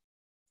 And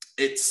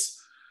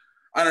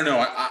I don't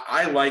know.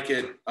 I like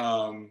it.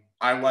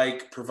 I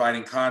like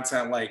providing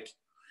content. Like,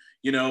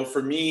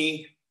 for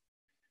me,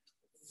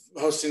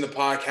 hosting the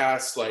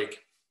podcast,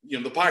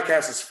 the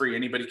podcast is free.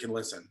 Anybody can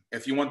listen.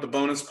 If you want the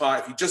bonus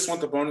if you just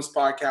want the bonus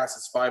podcast,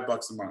 it's $5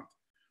 a month.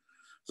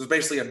 So it's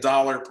basically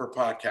 $1 per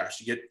podcast.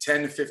 You get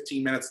 10 to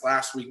 15 minutes.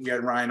 Last week, we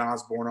had Ryan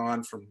Osborne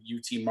on from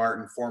UT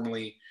Martin,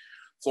 formerly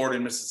Florida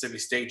and Mississippi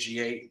State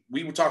GA.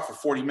 We would talk for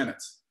 40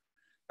 minutes.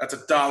 That's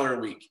 $1 a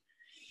week.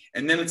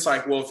 And then it's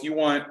like, well, if you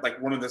want,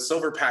 like, one of the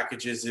silver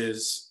packages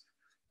is,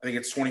 I think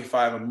it's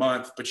 $25 a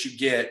month, but you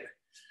get,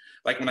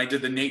 like, when I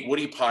did the Nate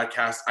Woody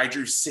podcast, I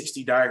drew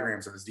 60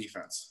 diagrams of his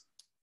defense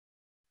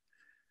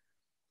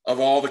of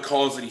all the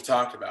calls that he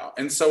talked about.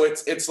 And so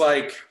it's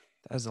like,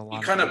 that's a lot.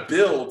 You kind of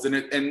builds, and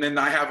then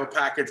I have a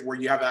package where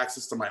you have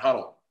access to my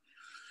huddle.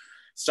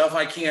 Stuff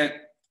I can't,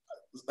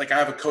 like, I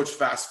have a Coach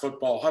Vass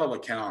football huddle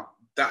account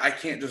that I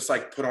can't just,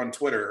 like, put on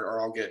Twitter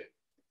or I'll get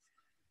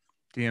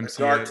DMC a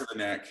dart to the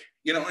neck.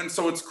 You know, and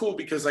so it's cool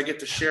because I get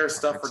to share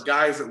stuff for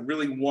guys that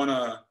really want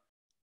to,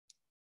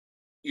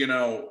 you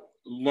know,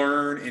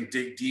 learn and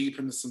dig deep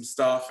into some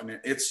stuff. And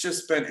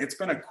it's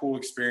been a cool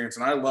experience.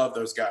 And I love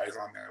those guys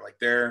on there. Like,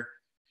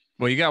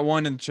 well, you got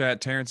one in the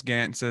chat. Terrence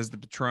Gant says the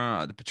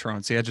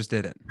Patron. See, I just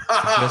did it.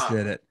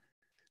 The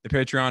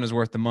Patreon is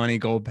worth the money.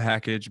 Gold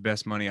package,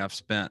 best money I've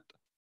spent.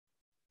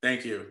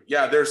 Thank you.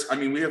 Yeah,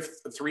 we have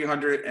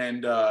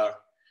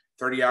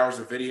 330 hours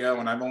of video,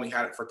 and I've only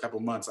had it for a couple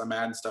months. I'm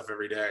adding stuff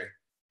every day.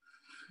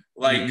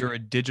 Like, you're a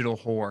digital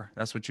whore.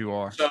 That's what you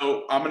are.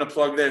 So I'm going to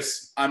plug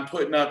this. I'm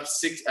putting up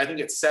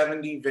 70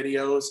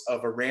 videos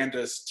of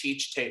Aranda's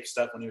teach tape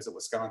stuff when he was at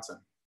Wisconsin.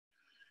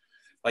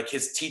 Like,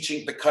 his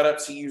teaching, the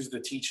cut-ups he used to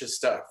teach his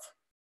stuff.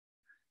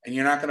 And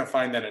you're not going to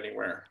find that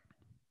anywhere.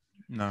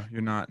 No,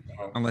 you're not.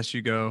 No. Unless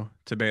you go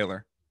to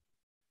Baylor.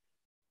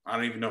 I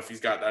don't even know if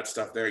he's got that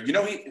stuff there. You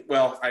know,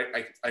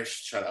 I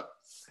shut up.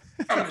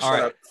 I'm going to shut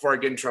up before I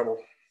get in trouble.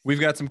 We've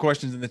got some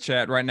questions in the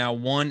chat right now.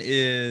 One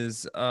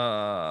is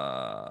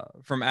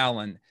from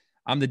Alan.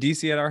 I'm the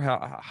DC at our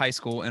high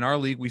school. In our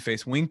league, we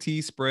face wing T,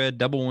 spread,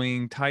 double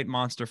wing, tight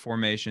monster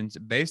formations.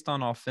 Based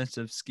on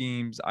offensive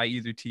schemes, I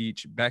either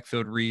teach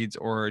backfield reads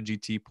or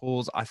GT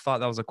pulls. I thought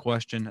that was a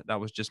question.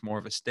 That was just more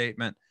of a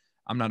statement.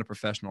 I'm not a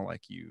professional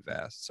like you,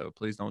 Vass, so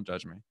please don't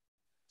judge me.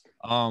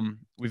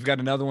 We've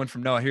got another one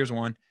from Noah. Here's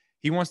one.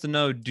 He wants to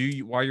know,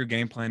 while you're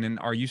game planning,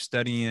 are you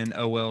studying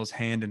OL's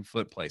hand and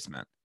foot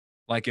placement?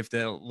 Like, if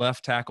the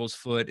left tackle's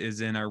foot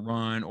is in a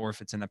run or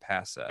if it's in a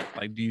pass set.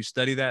 Like, do you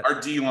study that? Our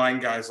D-line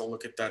guys will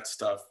look at that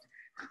stuff.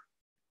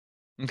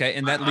 Okay,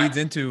 and that leads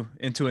into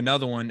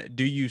another one.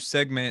 Do you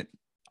segment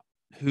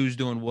who's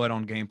doing what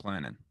on game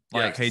planning?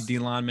 Like, yes. Hey,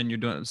 D-lineman, you're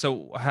doing –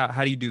 so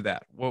how do you do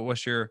that?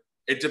 What's your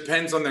 – It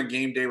depends on their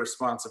game day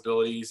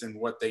responsibilities and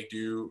what they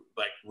do,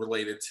 like,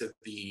 related to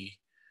the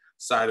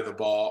side of the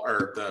ball –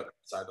 or the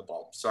side of the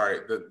ball.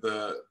 Sorry,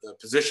 the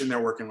position they're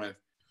working with.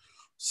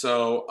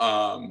 So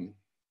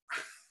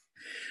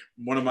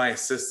one of my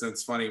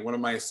assistants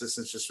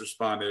just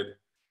responded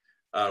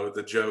with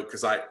a joke,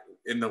 because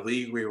in the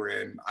league we were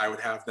in, I would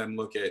have them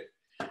look at,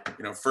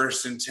 you know,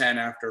 1st and 10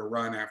 after a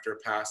run, after a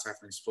pass,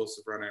 after an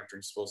explosive run, after an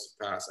explosive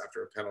pass,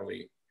 after a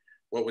penalty.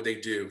 What would they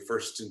do?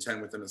 1st and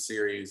 10 within a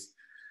series,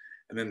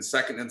 and then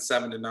 2nd and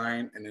 7 to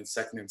 9, and then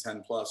 2nd and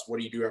 10 plus. What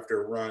do you do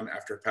after a run,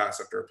 after a pass,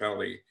 after a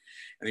penalty?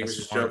 And he was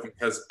just joking,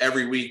 because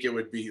every week it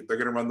would be, they're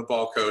going to run the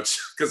ball, coach,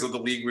 because of the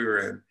league we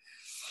were in.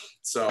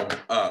 So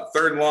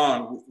 3rd and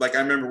long, like, I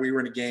remember we were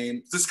in a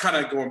game, this is kind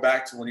of going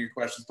back to one of your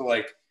questions, but,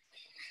 like,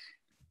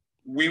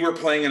 we were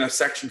playing in a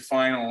section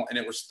final, and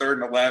it was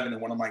 3rd and 11,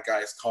 and one of my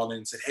guys called in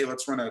and said, hey,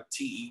 let's run a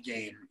TE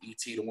game, ET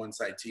to one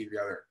side, T to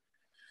the other.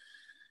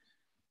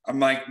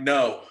 I'm like,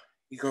 no.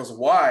 He goes,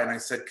 why? And I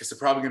said, because they're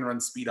probably going to run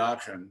speed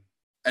option.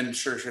 And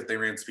sure shit, they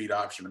ran speed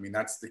option. I mean,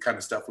 that's the kind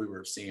of stuff we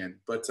were seeing.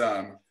 But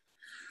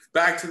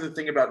back to the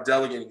thing about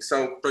delegating.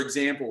 So, for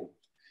example,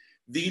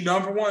 the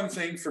number one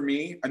thing for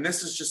me, and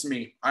this is just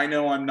me, I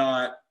know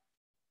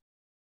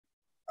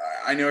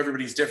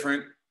everybody's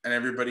different and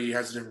everybody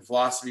has a different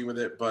philosophy with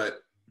it, but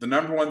the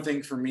number one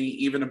thing for me,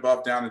 even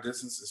above down and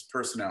distance, is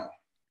personnel.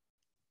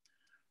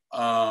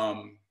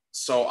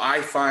 So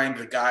I find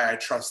the guy I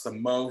trust the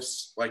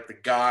most, like the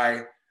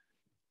guy,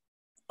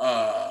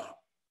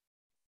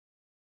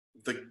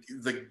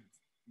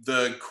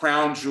 the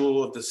crown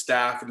jewel of the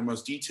staff and the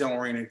most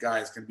detail-oriented guy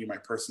is going to be my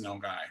personnel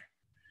guy.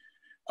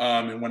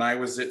 And when I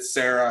was at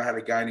Sarah, I had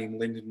a guy named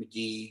Lyndon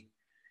McKie.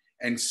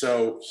 And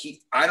so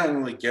I don't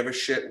really give a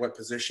shit what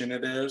position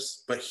it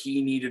is, but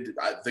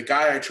the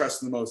guy I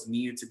trusted the most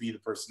needed to be the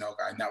personnel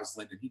guy. And that was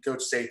Lyndon. He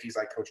coached safeties,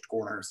 I coached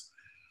corners.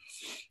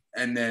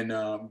 And then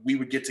we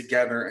would get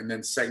together and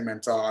then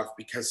segment off,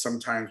 because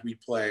sometimes we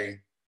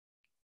play,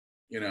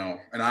 you know,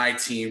 an I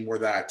team where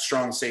that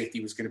strong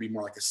safety was going to be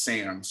more like a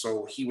Sam.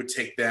 So he would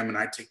take them and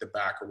I'd take the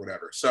back or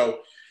whatever. So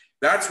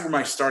that's where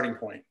my starting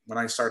point when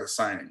I started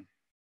signing.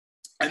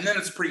 And then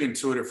it's pretty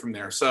intuitive from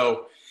there.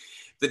 So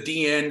the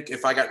DN,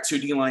 if I got 2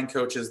 D-line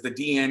coaches, the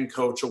DN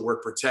coach will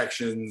work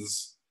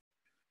protections.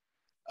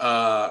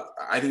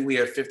 I think we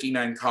have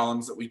 59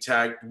 columns that we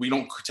tag. We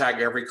don't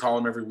tag every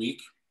column every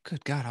week.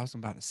 Good God, I was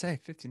about to say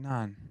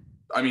 59.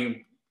 I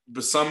mean,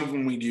 but some of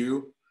them we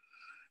do.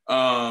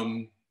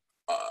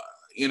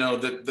 You know,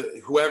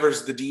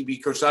 whoever's the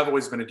DB coach, I've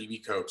always been a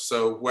DB coach.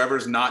 So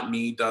whoever's not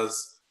me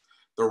does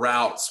the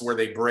routes where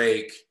they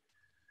break.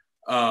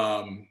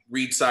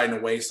 read side and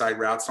away side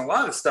routes. And a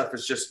lot of the stuff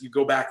is just, you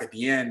go back at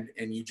the end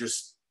and you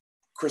just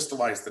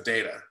crystallize the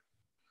data.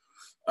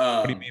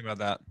 What do you mean by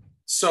that?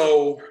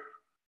 So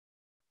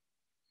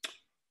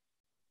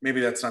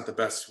maybe that's not the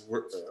best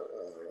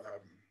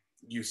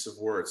use of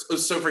words.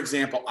 So for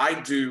example, I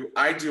do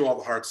all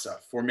the hard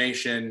stuff: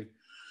 formation,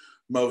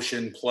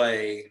 motion,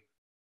 play,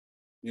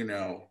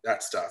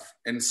 that stuff.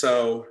 And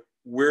so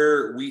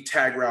we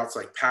tag routes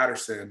like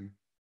Patterson,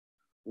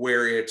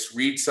 where it's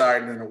read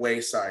side and away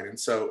side. And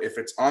so if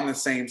it's on the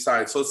same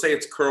side, so let's say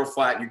it's curl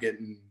flat, and you're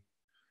getting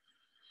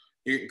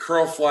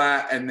curl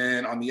flat, and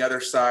then on the other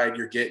side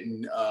you're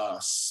getting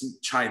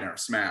China or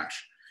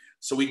smash.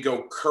 So we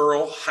go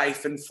curl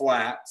hyphen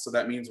flat, so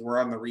that means we're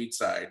on the read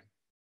side.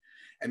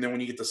 And then when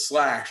you get the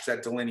slash,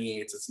 that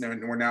delineates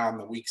we're now on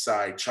the weak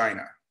side,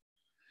 China.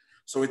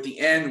 So at the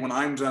end, when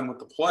I'm done with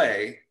the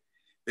play,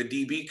 the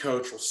DB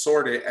coach will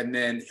sort it, and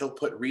then he'll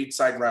put read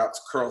side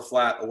routes, curl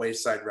flat, away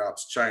side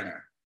routes, China.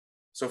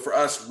 So for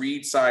us,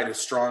 read side is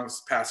strong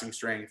passing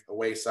strength,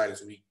 away side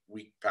is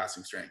weak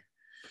passing strength.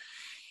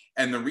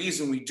 And the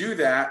reason we do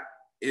that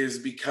is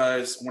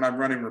because when I'm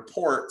running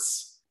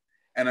reports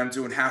and I'm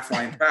doing half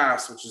line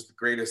pass, which is the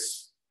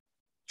greatest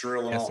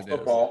drill in all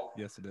football.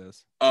 Yes, it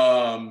is.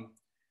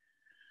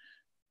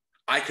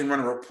 I can run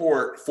a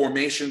report,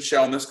 formation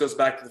shell, and this goes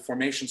back to the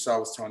formation shell I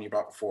was telling you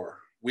about before.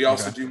 We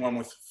also do one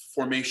with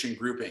formation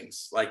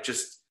groupings, like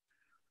just,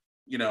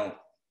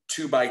 2x2,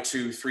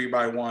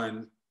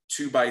 3x1,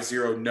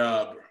 2x0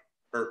 nub,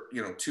 or,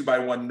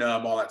 2x1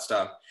 nub, all that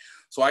stuff.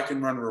 So I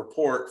can run a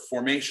report,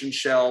 formation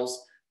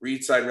shells,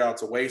 read side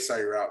routes, away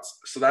side routes.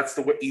 So that's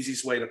the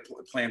easiest way to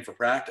plan for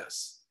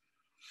practice.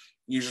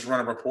 You just run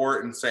a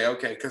report and say,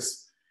 okay,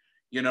 because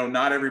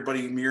not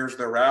everybody mirrors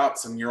their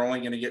routes, and you're only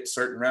going to get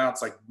certain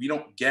routes. Like, we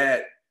don't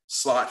get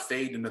slot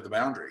fade into the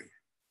boundary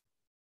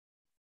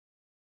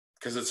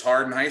because it's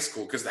hard in high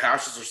school, because the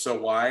houses are so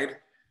wide.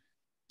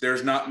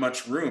 There's not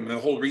much room. And the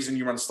whole reason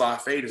you run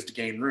slot fade is to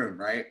gain room,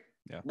 right?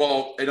 Yeah.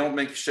 Well, it don't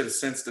make a shit of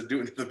sense to do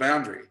it into the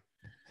boundary.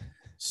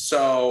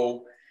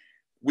 So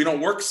we don't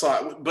work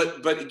slot,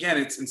 but again,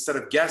 it's, instead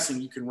of guessing,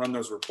 you can run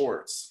those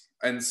reports.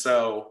 And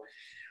so,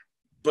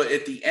 but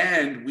at the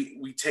end,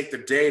 we take the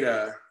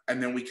data,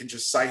 and then we can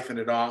just siphon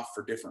it off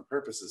for different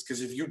purposes.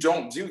 Because if you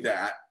don't do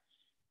that,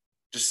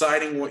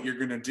 deciding what you're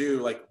going to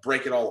do, like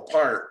break it all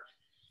apart,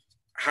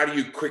 how do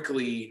you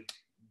quickly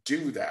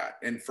do that?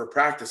 And for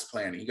practice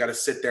planning, you got to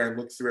sit there and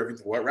look through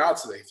everything. What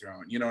routes are they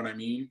throwing? You know what I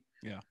mean?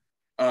 Yeah.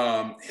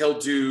 He'll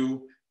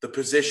do the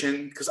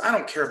position, because I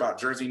don't care about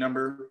jersey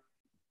number.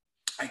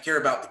 I care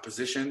about the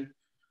position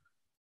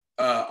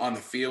on the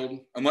field.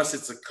 Unless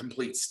it's a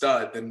complete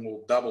stud, then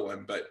we'll double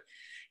him. But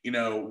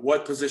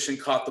what position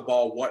caught the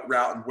ball, what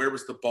route, and where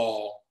was the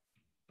ball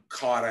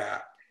caught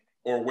at,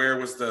 or where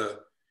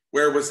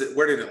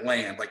did it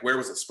land? Like, where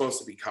was it supposed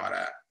to be caught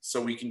at? So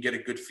we can get a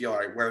good feel,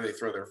 like, where do they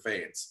throw their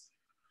fades?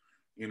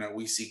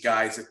 We see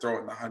guys that throw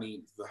it in the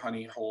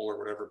honey hole, or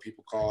whatever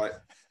people call it.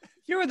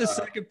 You were the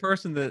second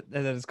person that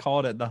has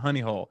called it the honey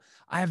hole.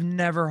 I have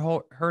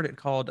never heard it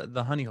called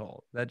the honey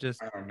hole. I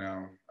don't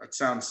know. It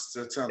sounds.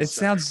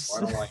 I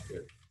don't like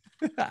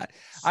it.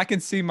 I can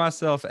see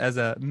myself as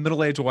a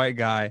middle-aged white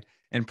guy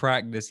in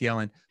practice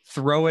yelling,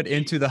 "Throw it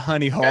into the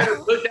honey hole."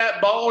 Put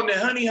that ball in the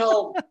honey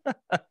hole.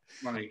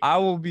 I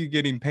will be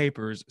getting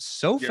papers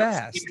so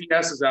fast.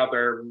 CPS is out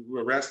there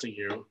arresting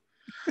you.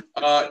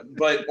 Are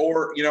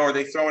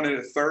they throwing it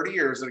at 30,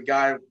 or is it a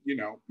guy,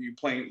 you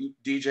playing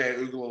DJ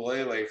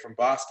Ugalele from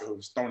Bosco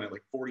who's throwing it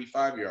like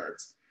 45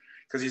 yards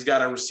because he's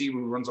got a receiver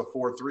who runs a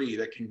 4.3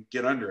 that can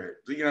get under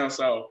it,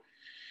 so.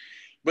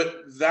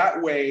 But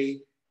that way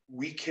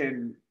we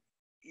can,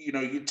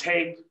 you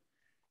take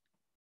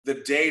the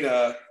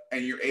data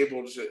and you're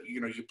able to,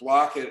 you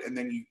block it, and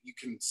then you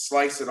can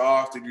slice it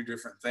off to do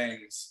different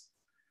things.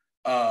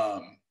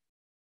 And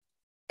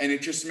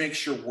it just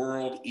makes your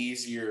world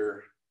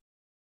easier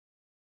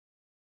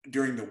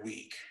during the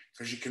week,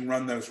 because you can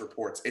run those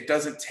reports. It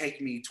doesn't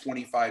take me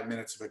 25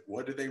 minutes of like,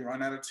 what did they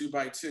run out of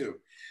 2x2?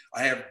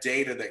 I have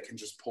data that can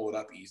just pull it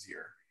up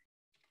easier.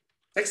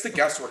 Takes the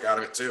guesswork out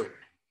of it too.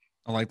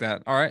 I like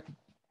that. All right.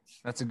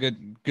 That's a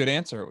good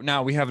answer.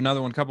 Now we have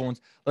another one, couple ones.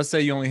 Let's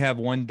say you only have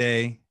one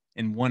day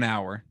and 1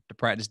 hour to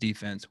practice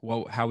defense.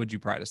 Well, how would you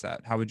practice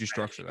that? How would you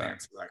structure that?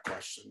 Answer that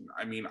question.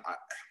 I mean,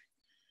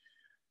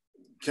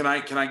 can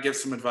I give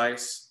some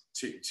advice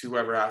to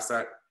whoever asked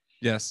that?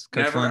 Yes.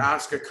 Never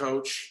ask a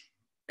coach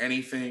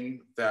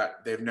anything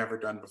that they've never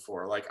done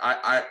before. Like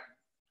I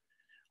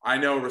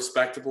know a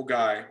respectable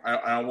guy.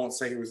 I won't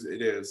say who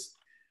it is,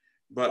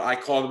 but I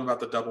called him about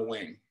the double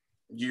wing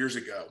years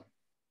ago.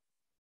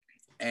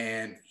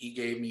 And he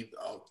gave me,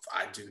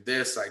 I do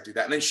this, I do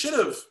that. And I should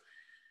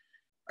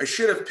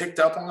have picked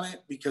up on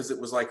it, because it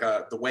was like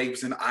the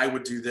waves, and I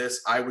would do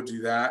this, I would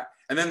do that.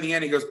 And then in the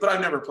end he goes, but I've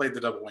never played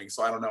the double wing,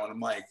 so I don't know. And I'm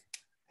like,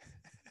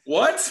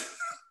 what?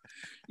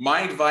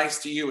 My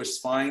advice to you is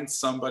find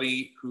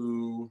somebody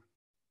who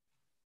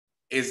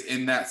is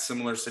in that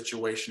similar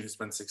situation who's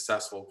been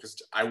successful,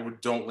 because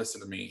don't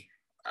listen to me.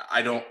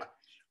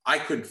 I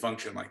couldn't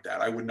function like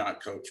that. I would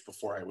not coach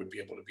before I would be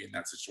able to be in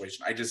that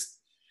situation.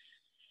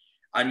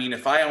 I mean,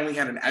 if I only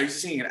had I was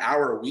seeing an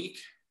hour a week.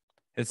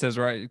 It says,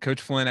 right.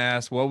 Coach Flynn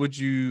asked, what would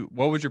your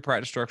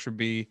practice structure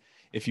be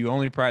if you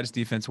only practice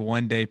defense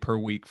 1 day per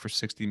week for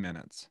 60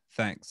 minutes?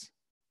 Thanks.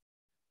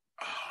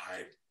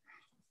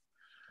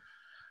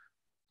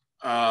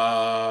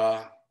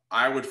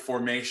 I would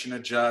formation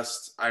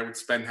adjust. I would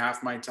spend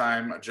half my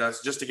time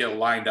adjust just to get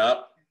lined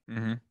up.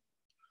 Mm-hmm.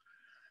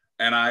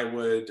 And I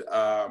would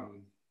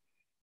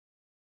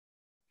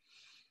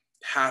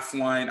half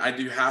line. I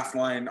do half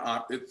line.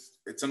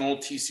 It's an old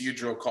TCU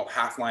drill called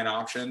half line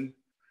option,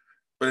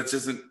 but it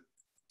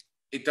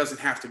doesn't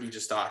have to be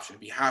just option.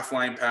 It'd be half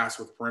line pass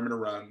with perimeter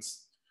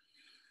runs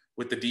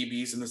with the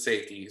DBs and the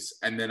safeties.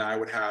 And then I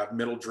would have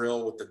middle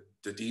drill with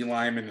the D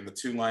linemen and the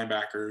 2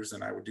 linebackers.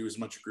 And I would do as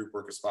much group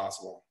work as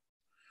possible.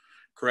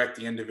 Correct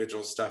the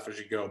individual stuff as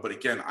you go. But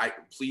again,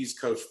 please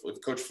Coach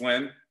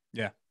Flynn.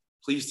 Yeah.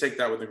 Please take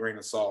that with a grain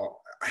of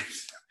salt.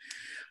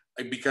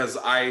 Because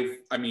I've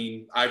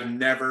only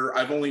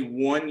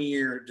 1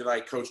 year did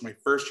I coach. My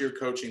first year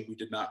coaching, we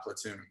did not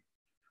platoon.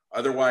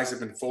 Otherwise, I've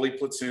been fully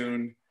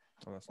platoon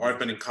or I've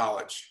been in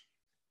college.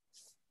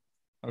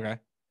 Okay.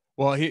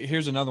 Well,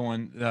 here's another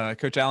one.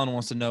 Coach Allen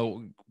wants to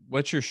know,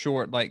 what's your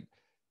short, like,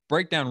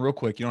 break down real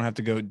quick. You don't have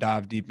to go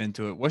dive deep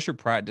into it. What's your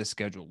practice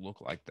schedule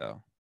look like,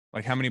 though?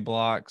 Like, how many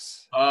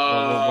blocks? What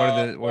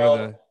are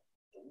the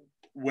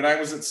when I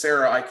was at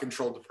Sarah, I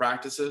controlled the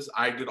practices.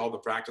 I did all the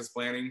practice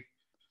planning.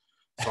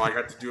 So I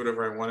got to do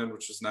whatever I wanted,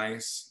 which was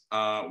nice.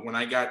 When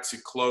I got to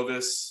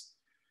Clovis,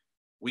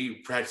 we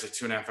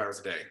practiced 2.5 hours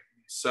a day.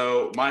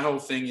 So my whole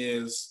thing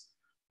is,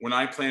 when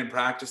I plan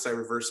practice, I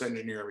reverse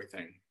engineer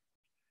everything.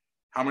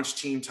 How much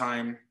team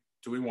time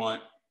do we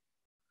want?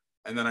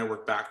 And then I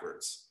work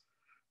backwards.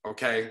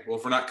 Okay, well,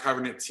 if we're not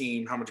covering it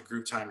team, how much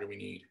group time do we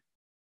need?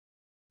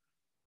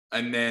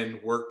 And then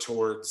work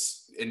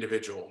towards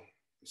individual.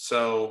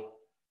 So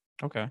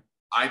okay,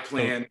 I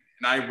plan,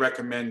 and I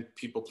recommend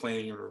people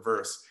planning in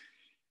reverse.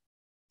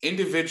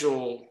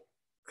 Individual,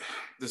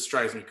 this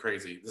drives me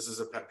crazy. This is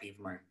a pet peeve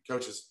of mine.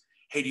 Coaches,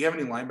 hey, do you have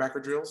any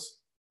linebacker drills?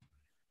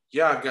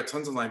 Yeah, I've got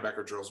tons of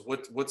linebacker drills.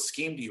 What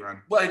scheme do you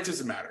run? Well, it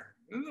doesn't matter.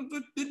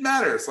 It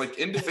matters. Like,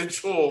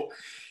 individual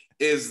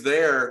is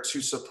there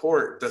to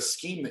support the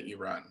scheme that you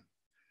run.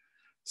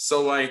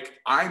 So, like,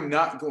 I'm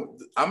going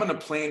to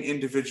plan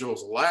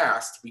individuals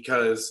last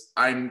because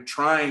I'm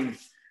trying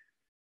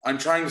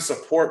to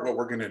support what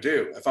we're going to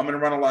do. If I'm going to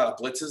run a lot of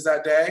blitzes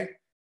that day,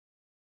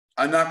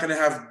 I'm not going to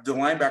have the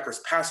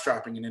linebackers pass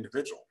dropping an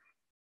individual.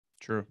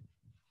 True.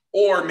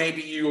 Or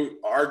maybe you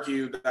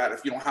argue that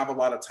if you don't have a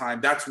lot of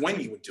time, that's when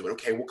you would do it.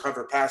 Okay, we'll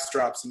cover pass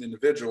drops and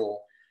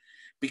individual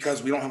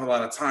because we don't have a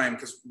lot of time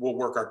because we'll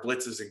work our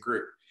blitzes in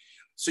group.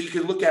 So you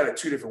could look at it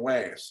 2 different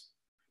ways.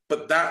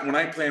 But that, when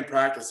I plan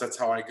practice, that's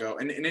how I go.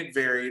 And it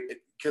varied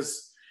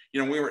because,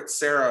 we were at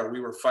Sarah, we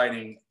were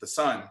fighting the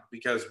sun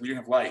because we didn't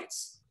have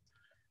lights.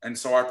 And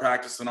so our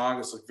practice in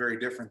August looked very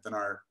different than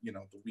our, the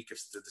week of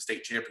the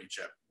state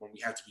championship when we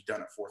had to be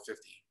done at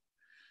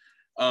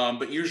 4:50.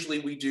 But usually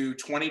we do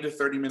 20 to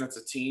 30 minutes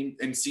a team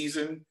in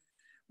season.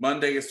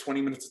 Monday is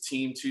 20 minutes a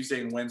team.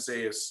 Tuesday and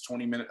Wednesday is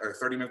 30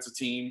 minutes a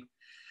team.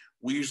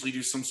 We usually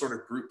do some sort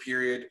of group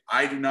period.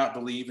 I do not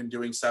believe in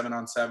doing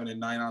 7-on-7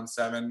 and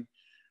 9-on-7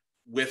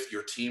 with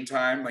your team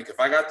time. Like, if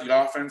I got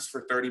the offense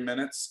for 30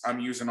 minutes, I'm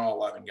using all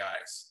 11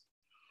 guys.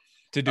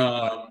 To do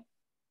what?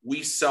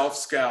 We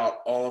self-scout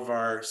all of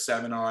our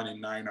 7-on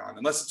and 9-on,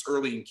 unless it's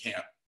early in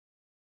camp.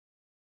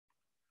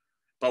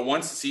 But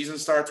once the season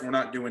starts, we're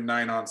not doing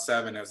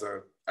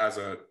 9-on-7 as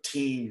a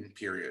team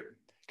period.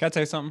 Can I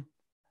tell you something?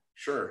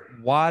 Sure.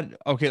 Why?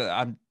 Okay,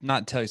 I'm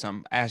not tell you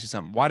something. Ask you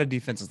something. Why do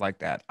defenses like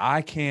that?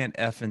 I can't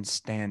effing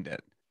stand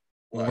it.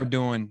 When we're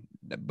doing,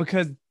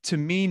 because to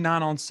me,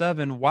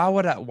 9-on-7. Why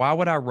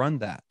would I run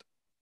that?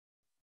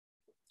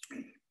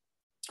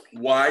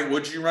 Why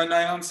would you run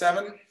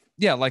 9-on-7?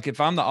 Yeah, like if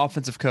I'm the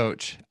offensive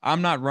coach,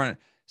 I'm not running.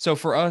 So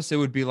for us, it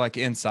would be like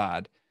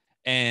inside,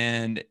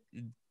 and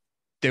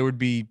there would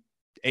be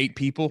 8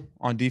 people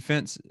on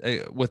defense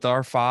with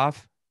our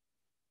 5.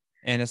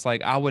 And it's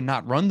like, I would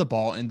not run the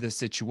ball in this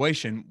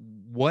situation.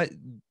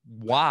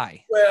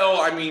 Why? Well,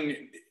 I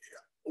mean,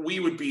 we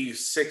would be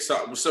 6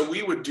 up. So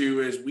we would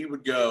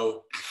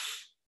go,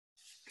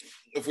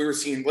 if we were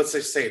seeing, let's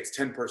just say it's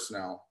 10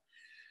 personnel,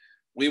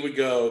 we would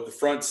go the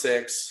front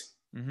 6.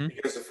 Mm-hmm.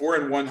 Because if we're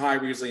in 1 high,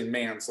 we're usually in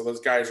man. So those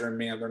guys are in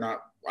man.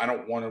 I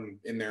don't want them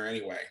in there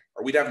anyway.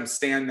 Or we'd have them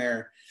stand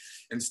there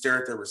and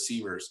stare at their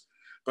receivers.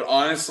 But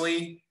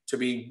honestly,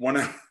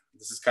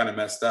 this is kind of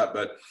messed up,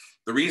 but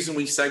the reason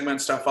we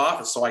segment stuff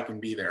off is so I can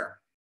be there.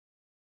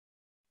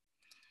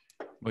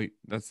 Wait,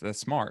 that's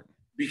smart.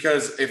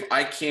 Because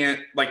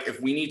if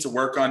we need to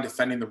work on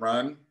defending the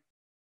run,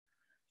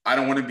 I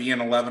don't want to be in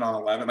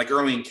 11-on-11. Like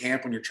early in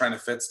camp when you're trying to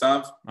fit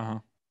stuff. Uh-huh.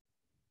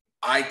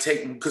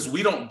 Because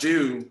we don't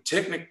do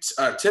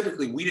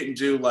typically we didn't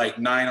do like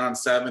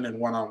 9-on-7 and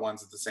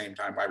 1-on-1s at the same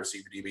time by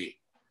receiver DB.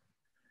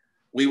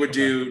 We would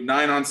do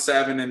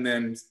 9-on-7 and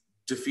then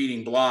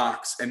defeating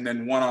blocks, and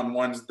then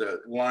one-on-ones,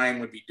 the line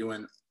would be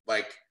doing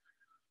like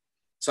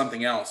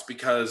something else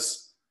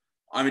because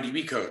I'm a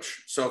DB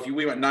coach. So if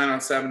we went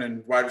 9-on-7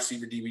 and wide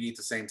receiver DB at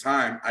the same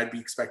time, I'd be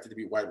expected to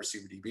be wide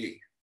receiver DB.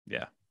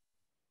 Yeah.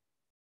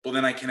 Well,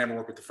 then I can't ever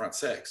work with the front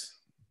six.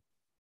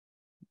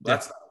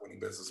 That's not a winning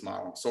business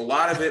model. So a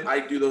lot of it,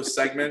 I do those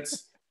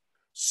segments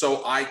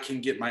so I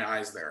can get my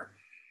eyes there.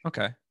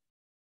 Okay.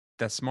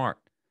 That's smart.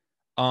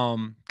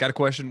 Got a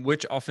question.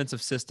 Which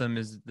offensive system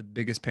is the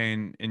biggest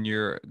pain in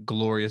your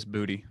glorious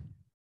booty?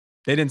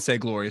 They didn't say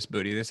glorious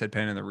booty. They said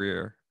pain in the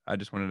rear. I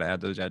just wanted to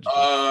add those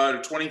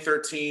adjectives.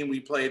 2013, we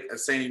played at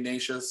St.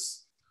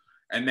 Ignatius,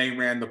 and they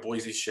ran the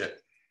Boise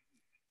shit.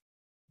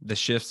 The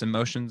shifts and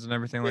motions and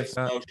everything like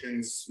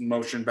that?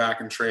 Motion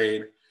back and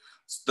trade.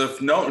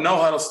 Stuff, no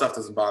huddle stuff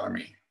doesn't bother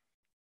me.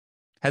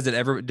 Did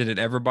it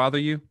ever bother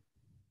you?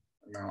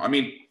 No. I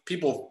mean,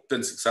 people have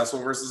been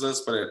successful versus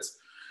us, but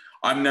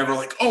I'm never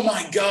like, oh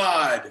my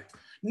God,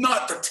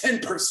 not the 10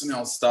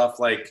 personnel stuff.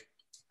 Like,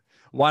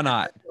 why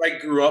not? I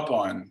grew up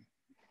on.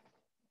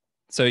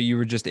 So you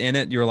were just in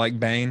it? You were like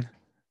Bane?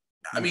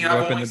 I mean,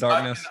 in the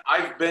darkness?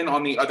 I've been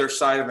on the other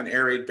side of an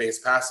air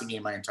raid-based passing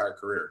game my entire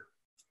career.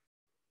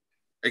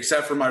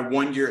 Except for my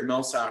 1 year at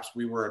Millsaps,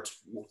 we were a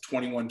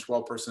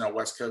 21-12 personnel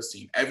West Coast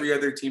team. Every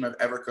other team I've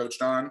ever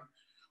coached on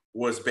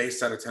was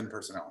based out of 10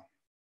 personnel.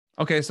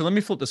 Okay, so let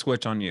me flip the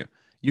switch on you.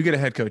 You get a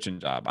head coaching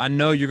job. I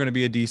know you're going to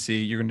be a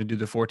DC. You're going to do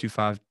the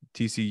 4-2-5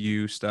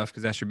 TCU stuff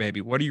because that's your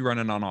baby. What are you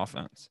running on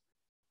offense?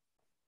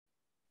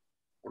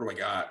 What do I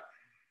got?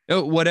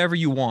 Oh, whatever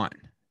you want.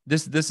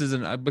 This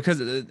isn't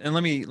because, and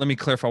let me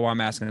clarify why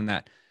I'm asking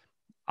that.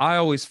 I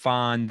always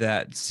find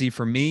that,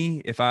 for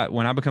me,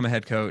 when I become a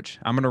head coach,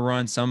 I'm going to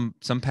run some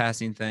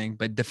passing thing,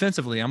 but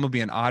defensively, I'm going to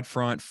be an odd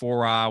front,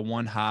 4-eye,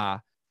 1 high.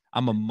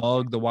 I'm going to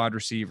mug the wide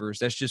receivers.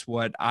 That's just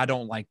what I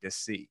don't like to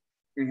see.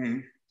 Mm-hmm.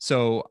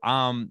 So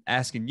I'm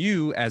asking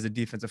you as a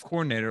defensive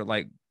coordinator,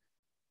 like,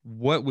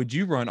 what would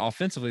you run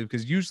offensively?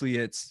 Because usually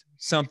it's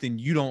something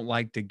you don't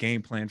like to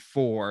game plan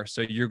for.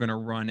 So you're going to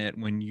run it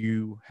when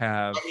you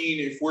have. I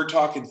mean, if we're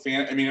talking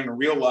in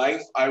real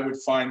life, I would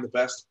find the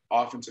best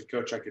offensive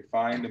coach I could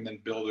find and then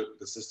build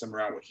the system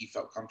around what he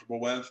felt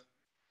comfortable with.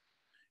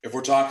 If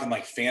we're talking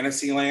like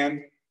fantasy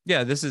land.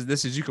 Yeah, this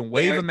is you can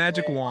wave a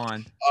magic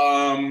wand.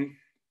 I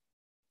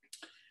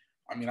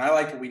mean, I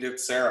like what we did with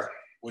Sarah,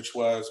 which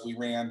was we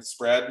ran the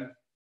spread,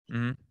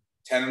 10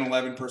 and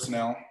 11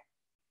 personnel.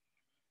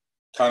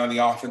 Kind of the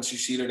offense you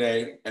see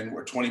today, and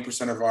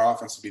 20% of our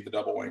offense would be the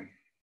double wing.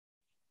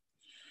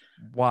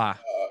 Why?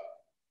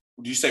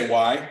 Would you say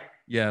why?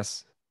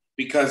 Yes.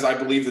 Because I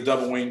believe the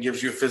double wing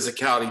gives you a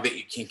physicality that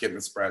you can't get in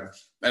the spread.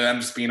 And I'm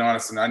just being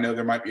honest, and I know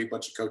there might be a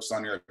bunch of coaches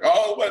on here like,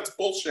 oh, that's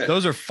bullshit.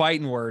 Those are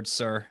fighting words,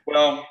 sir.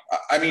 Well,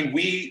 I mean,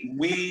 we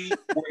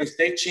were in a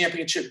state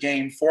championship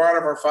game. 4 out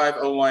of our 5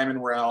 O-linemen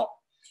were out.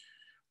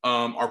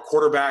 Our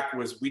quarterback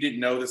we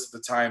didn't know this at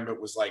the time, but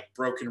was like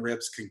broken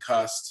ribs,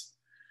 concussed.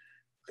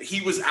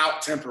 He was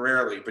out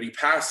temporarily, but he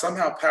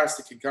somehow passed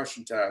the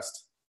concussion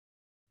test.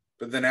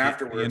 But then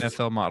afterwards, the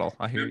NFL model,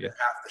 I hear you.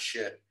 Half the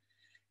shit.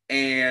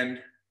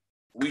 And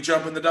we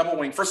jump in the double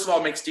wing. First of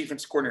all, it makes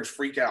defense coordinators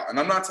freak out. And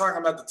I'm not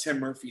talking about the Tim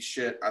Murphy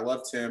shit. I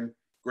love Tim,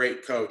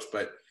 great coach,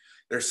 but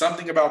there's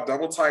something about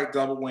double tight,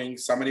 double wing,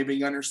 somebody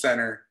being under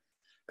center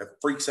that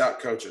freaks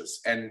out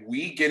coaches. And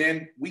we get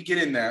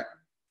in that.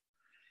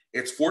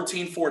 It's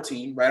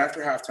 14-14 right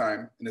after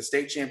halftime in the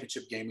state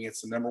championship game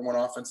against the number 1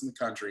 offense in the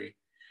country.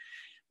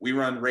 We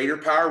run Raider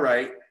power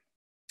right.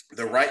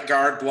 The right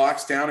guard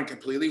blocks down and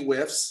completely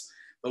whiffs.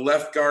 The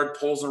left guard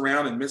pulls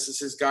around and misses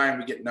his guy, and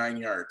we get 9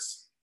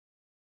 yards.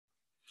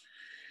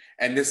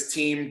 And this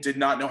team did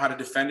not know how to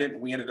defend it.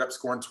 We ended up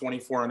scoring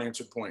 24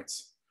 unanswered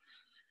points.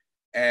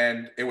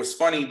 And it was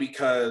funny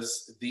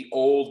because the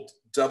old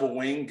double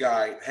wing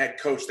guy, head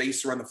coach, they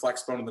used to run the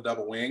flex bone in the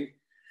double wing.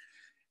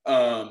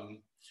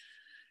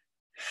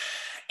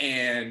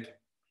 And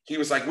he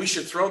was like, we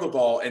should throw the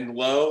ball. And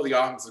Lowe, the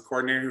offensive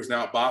coordinator, who's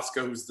now at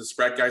Bosco, who's the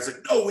spread guy, is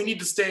like, no, we need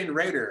to stay in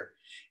Raider.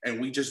 And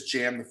we just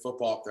jammed the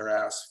football up their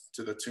ass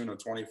to the tune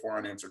of 24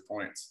 unanswered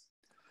points.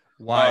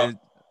 Why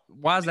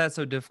is that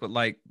so difficult?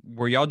 Like,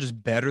 were y'all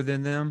just better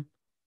than them?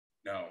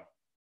 No.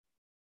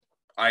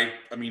 I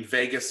mean,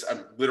 Vegas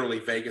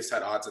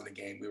had odds in the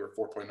game. We were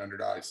 4-point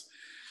underdogs.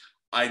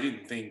 I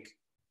didn't think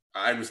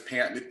I was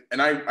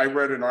and I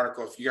read an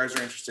article. If you guys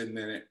are interested in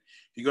it,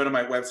 if you go to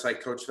my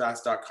website,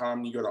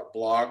 coachvass.com, you go to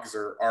blogs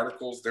or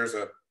articles, there's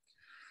a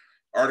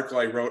article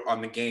I wrote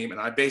on the game.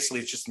 And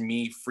it's just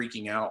me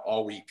freaking out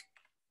all week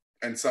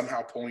and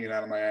somehow pulling it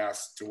out of my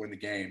ass to win the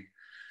game.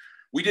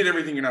 We did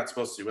everything you're not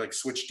supposed to do, like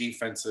switch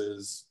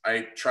defenses.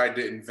 I tried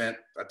to invent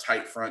a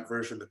tight front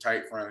version of the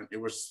tight front.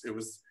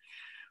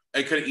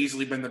 It could have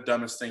easily been the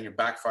dumbest thing and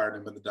backfired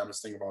and been the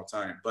dumbest thing of all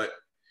time. But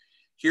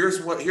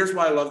here's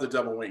why I love the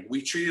double wing.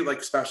 We treat it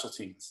like special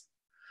teams.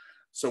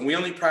 So we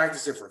only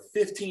practice it for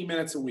 15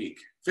 minutes a week,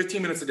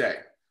 15 minutes a day,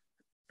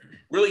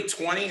 really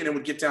 20, and it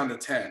would get down to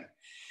 10.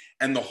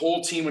 And the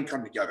whole team would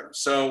come together.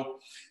 So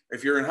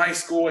if you're in high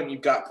school and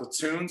you've got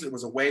platoons, it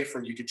was a way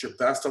for you to get your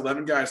best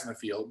 11 guys in the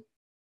field.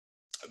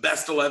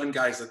 best 11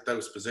 guys at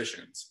those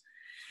positions.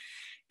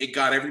 It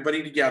got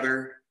everybody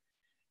together,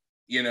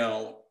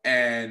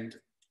 and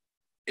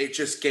it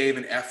just gave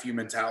an FU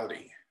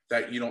mentality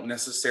that you don't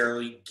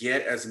necessarily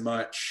get as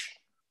much,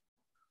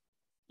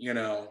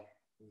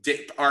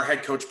 Our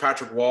head coach,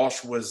 Patrick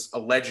Walsh, was a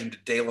legend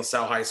at De La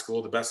Salle High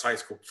School, the best high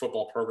school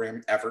football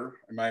program ever,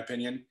 in my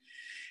opinion.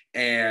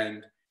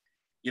 And,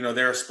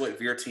 they're a split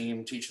veer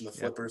team teaching the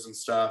flippers and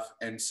stuff.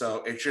 And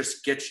so it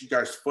just gets you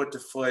guys foot to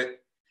foot,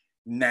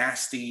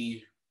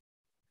 nasty.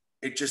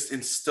 It just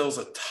instills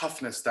a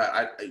toughness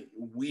that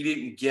we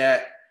didn't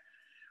get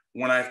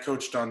when I've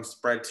coached on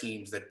spread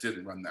teams that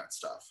didn't run that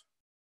stuff.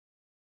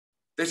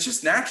 It's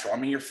just natural. I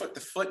mean, you're foot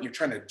to foot and you're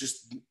trying to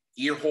just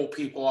earhole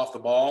people off the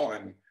ball,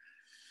 and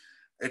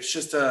it's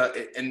just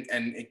and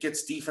it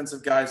gets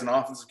defensive guys and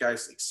offensive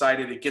guys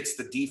excited. It gets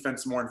the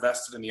defense more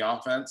invested in the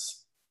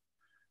offense.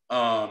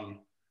 And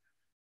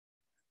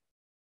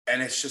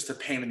it's just a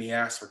pain in the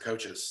ass for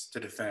coaches to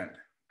defend,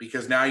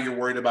 because now you're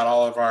worried about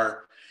all of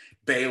our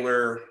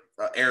Baylor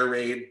air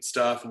raid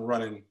stuff, and we're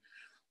running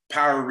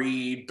power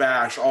read,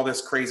 bash, all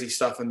this crazy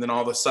stuff. And then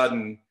all of a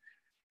sudden,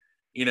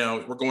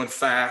 we're going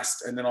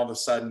fast. And then all of a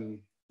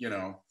sudden,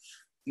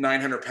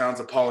 900 pounds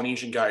of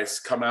Polynesian guys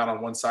come out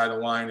on one side of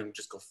the line and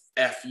just go,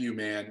 F you,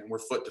 man. And we're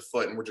foot to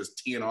foot and we're just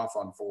teeing off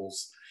on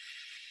fools.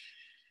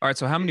 All right.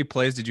 So how many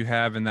plays did you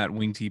have in that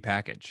wing tee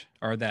package,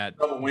 or that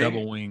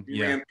double wing?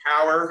 We ran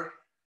power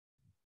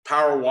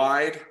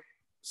wide.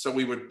 So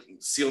we would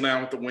seal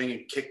down with the wing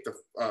and kick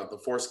the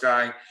force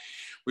guy.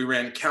 We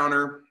ran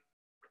counter.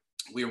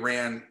 We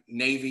ran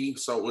Navy.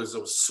 So it was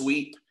a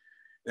sweep.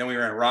 Then we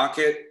ran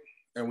rocket,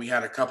 and we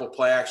had a couple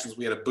play actions.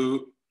 We had a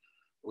boot.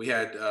 We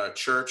had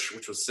church,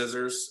 which was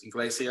scissors,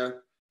 Iglesia.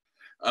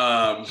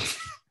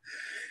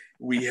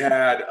 We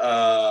had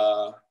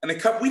and a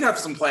couple. We'd have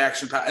some play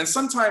action, and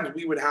sometimes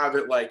we would have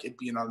it like it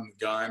being on the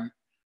gun,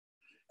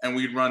 and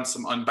we'd run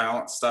some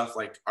unbalanced stuff.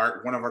 Like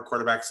one of our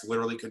quarterbacks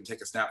literally couldn't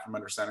take a snap from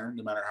under center,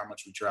 no matter how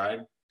much we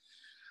tried.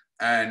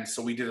 And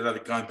so we did it at a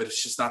gun, but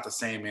it's just not the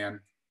same, man.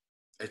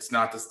 It's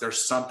not this.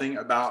 There's something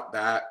about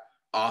that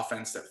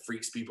offense that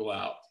freaks people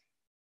out.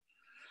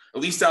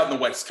 At least out in the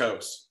West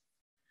Coast.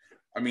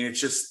 I mean,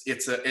 it's a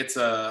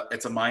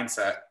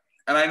mindset.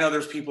 And I know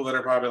there's people that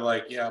are probably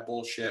like, yeah,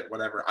 bullshit,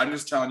 whatever. I'm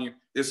just telling you,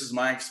 this is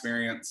my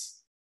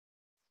experience.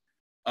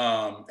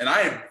 And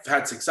I have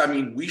had success. I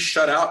mean, we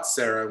shut out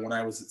Sarah when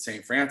I was at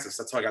St. Francis.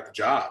 That's how I got the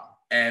job.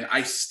 And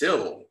I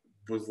still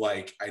was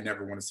like, I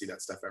never want to see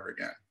that stuff ever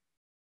again.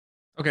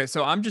 Okay,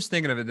 so I'm just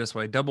thinking of it this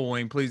way. Double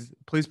wing, please,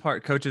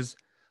 coaches,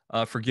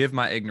 forgive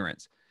my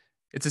ignorance.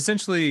 It's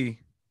essentially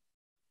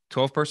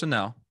 12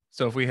 personnel.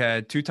 So if we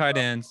had 2 tight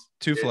ends,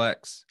 2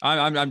 flex,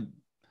 I'm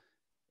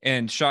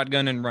and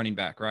shotgun and running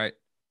back, right?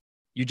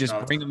 You just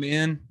bring them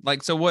in.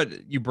 Like, so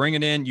what? You bring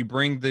it in, you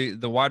bring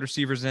the wide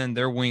receivers in,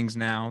 their wings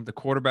now. The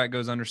quarterback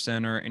goes under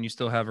center, and you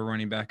still have a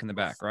running back in the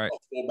back, right? A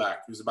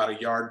fullback who's about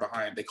a yard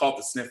behind. They call it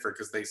the sniffer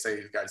because they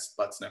say the guy's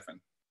butt sniffing.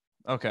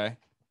 Okay.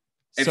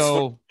 And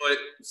so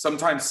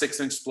sometimes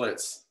 6-inch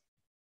splits.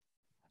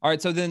 All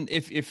right. So then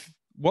if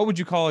what would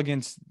you call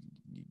against,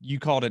 you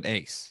called it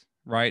ace,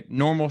 right?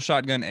 Normal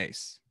shotgun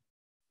ace.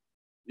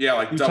 Yeah,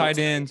 like 2 tight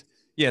ends.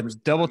 Yeah,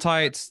 double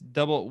tights,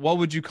 what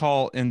would you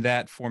call in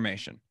that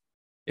formation?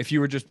 If you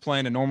were just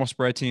playing a normal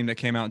spread team that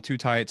came out in 2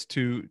 tights,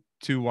 two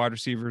wide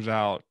receivers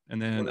out,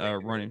 and then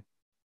running.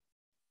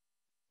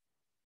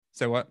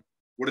 Say what?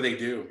 What do they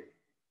do?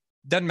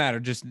 Doesn't matter.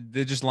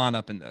 They just line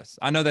up in this.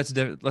 I know that's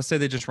different. Let's say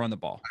they just run the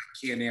ball.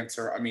 I can't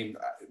answer. I mean,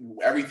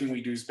 everything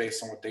we do is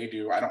based on what they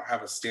do. I don't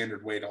have a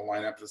standard way to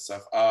line up this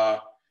stuff.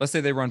 Let's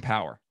say they run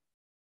power.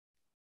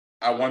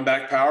 One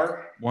back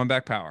power. One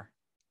back power.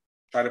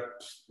 Try to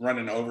run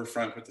an over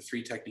front with the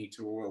 3 technique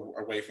to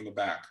away from the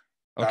back.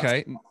 Okay.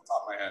 Off the top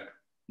of my head.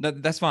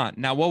 That's fine.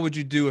 Now, what would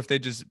you do if they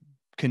just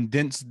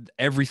condensed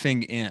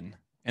everything in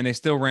and they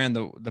still ran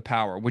the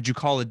power? Would you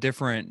call a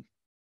different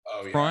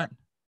front?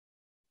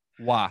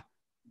 Why?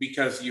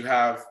 Because you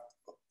have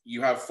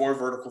 4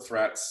 vertical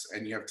threats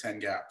and you have 10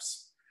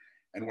 gaps.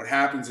 And what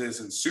happens is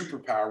in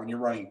superpower, when you're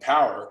running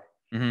power,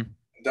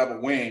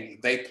 double wing,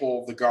 they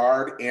pull the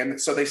guard.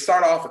 And so they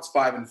start off, it's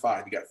 5 and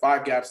 5. You got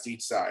 5 gaps to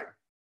each side.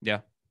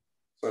 Yeah.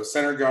 So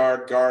center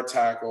guard,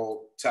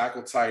 tackle,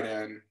 tight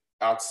end,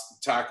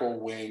 tackle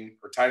wing,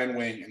 or tight end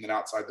wing, and then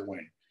outside the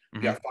wing. You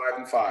got 5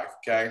 and 5,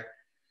 okay?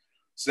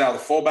 So now the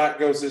fullback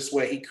goes this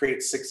way. He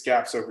creates 6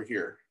 gaps over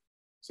here.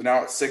 So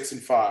now it's 6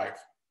 and 5.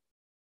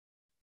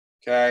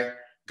 Okay?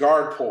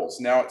 Guard pulls.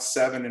 Now it's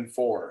 7 and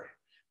 4.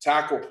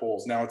 Tackle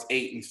pulls. Now it's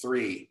 8 and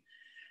 3.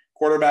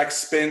 Quarterback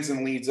spins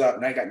and leads up.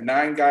 Now you got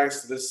 9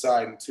 guys to this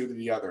side and 2 to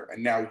the other.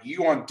 And now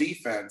you on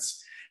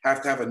defense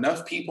have to have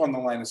enough people on the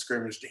line of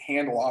scrimmage to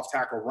handle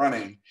off-tackle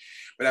running,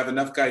 but have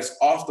enough guys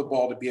off the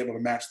ball to be able to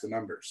match the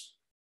numbers.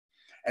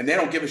 And they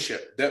don't give a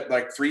shit. That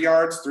like 3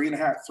 yards,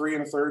 3.5, 3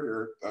 1/3,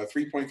 or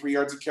 3.3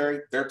 yards a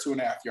carry, they're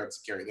 2.5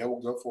 yards a carry. They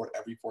will go for it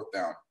every 4th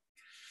down.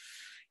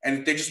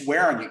 And they just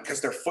wear on you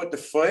because they're foot to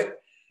foot.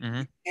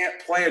 You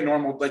can't play a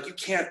normal, like you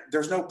can't,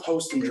 there's no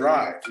post and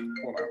drive.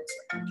 Hold on a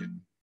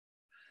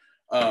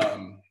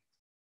second.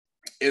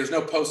 There's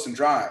no post and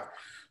drive.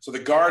 So the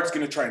guard's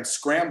going to try and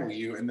scramble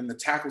you, and then the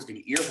tackle's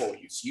going to ear hole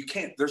you. So you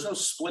can't – there's no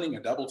splitting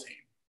a double team.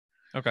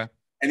 Okay.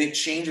 And it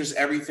changes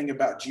everything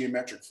about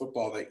geometric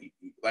football. That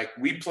like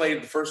we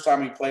played – the first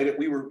time we played it,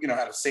 we were,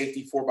 had a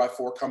safety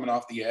 4x4 coming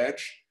off the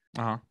edge.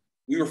 Uh-huh.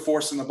 We were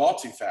forcing the ball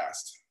too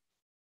fast.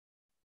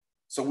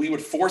 So we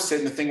would force it,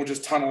 and the thing would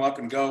just tunnel up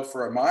and go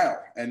for a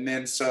mile. And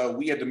then so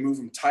we had to move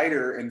them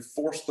tighter and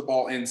force the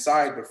ball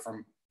inside, but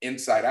from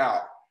inside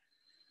out.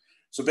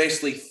 So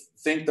basically –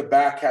 think the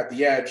back had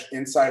the edge,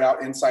 inside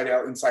out, inside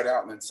out, inside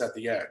out, and then set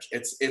the edge.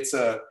 It's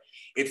the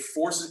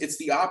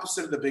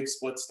opposite of the big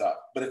split stuff,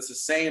 but it's the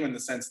same in the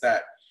sense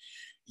that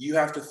you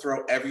have to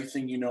throw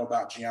everything you know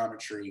about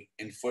geometry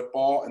in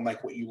football and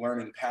like what you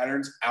learn in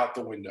patterns out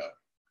the window.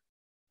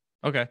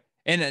 Okay.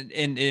 And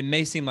it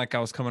may seem like I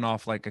was coming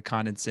off like a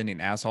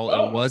condescending asshole.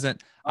 It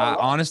wasn't.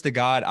 Honest to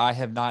God,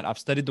 I've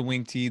studied the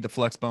wing tee, the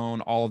flex bone,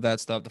 all of that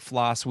stuff, the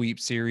fly sweep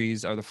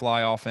series or the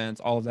fly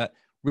offense, all of that.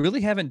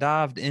 Really haven't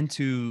dived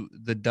into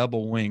the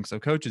double wing. So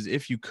coaches,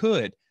 if you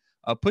could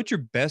put your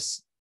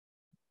best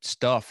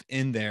stuff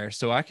in there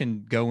so I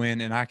can go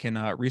in and I can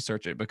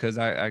research it, because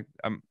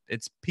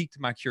it's piqued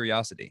my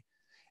curiosity,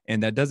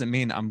 and that doesn't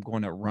mean I'm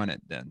going to run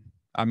it then.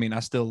 I mean, I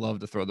still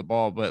love to throw the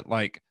ball, but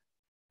like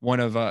one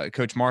of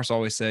Coach Mars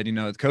always said,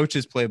 the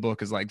coach's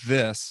playbook is like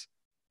this,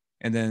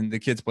 and then the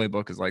kid's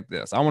playbook is like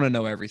this. I want to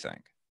know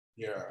everything.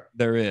 Yeah.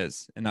 There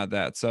is, and not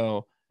that.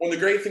 So well, the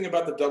great thing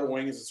about the double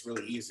wing is it's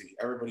really easy.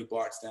 Everybody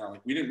blocks down.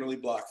 Like we didn't really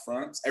block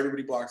fronts.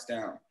 Everybody blocks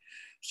down.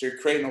 So you're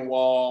creating a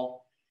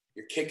wall,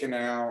 you're kicking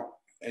out.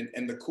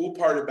 And the cool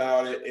part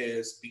about it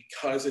is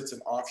because it's an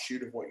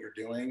offshoot of what you're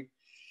doing,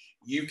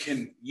 we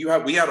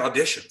had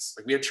auditions.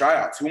 Like we had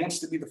tryouts. Who wants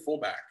to be the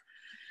fullback?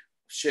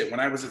 Shit,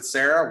 when I was at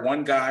Sarah,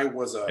 one guy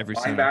was a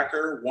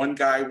linebacker. One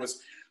guy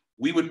was,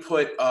 we would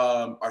put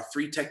our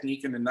 3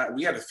 technique in the night.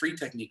 We had a 3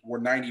 technique. We're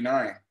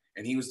 99,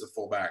 and he was the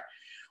fullback.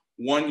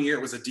 1 year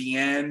it was a D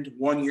end.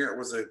 1 year it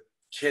was a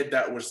kid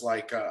that was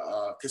like,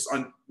 because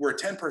we're a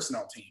 10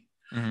 personnel team.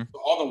 Mm-hmm. So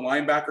all the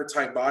linebacker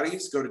type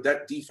bodies go to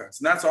that defense.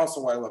 And that's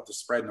also why I love the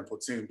spread in the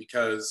platoon,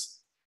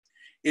 because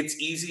it's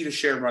easy to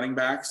share running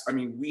backs. I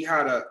mean, we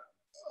had a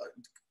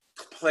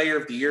player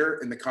of the year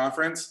in the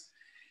conference,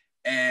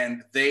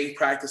 and they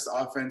practiced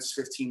offense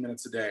 15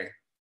 minutes a day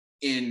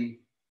in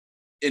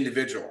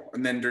individual.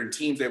 And then during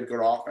teams, they would go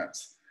to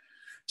offense.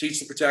 Teach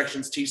the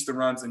protections, teach the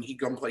runs, and he'd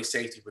go and play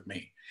safety with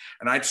me.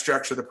 And I'd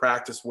structure the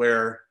practice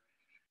where,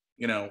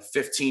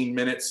 15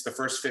 minutes, the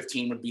first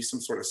 15 would be some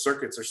sort of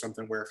circuits or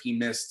something where if he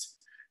missed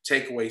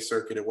takeaway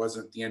circuit, it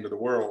wasn't the end of the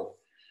world.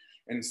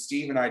 And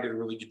Steve and I did a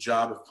really good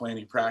job of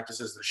planning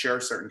practices to share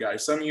certain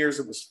guys. Some years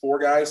it was 4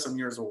 guys, some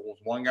years it was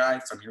 1 guy,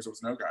 some years it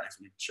was no guys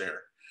we could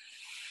share.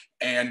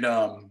 And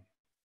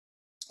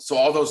so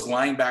all those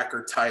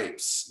linebacker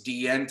types,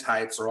 DN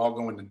types are all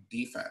going to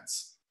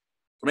defense.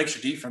 It makes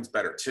your defense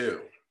better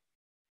too.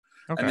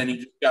 Okay. And then you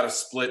just got to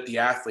split the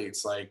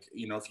athletes. Like,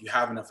 if you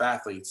have enough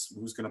athletes,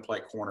 who's going to play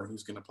corner,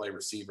 who's going to play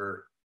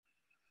receiver,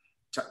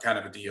 kind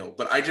of a deal.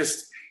 But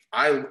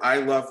I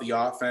love the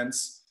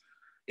offense.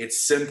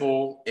 It's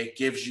simple. It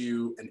gives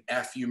you an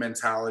FU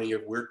mentality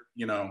of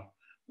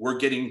we're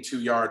getting 2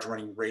 yards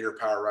running Raider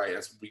power right,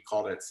 as we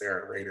called it at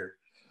Sarah, Raider.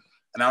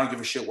 And I don't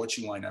give a shit what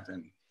you line up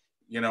in.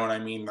 You know what I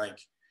mean? Like,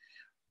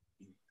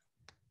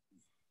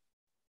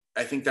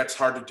 I think that's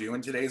hard to do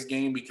in today's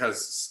game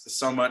because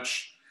so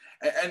much –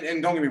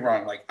 and don't get me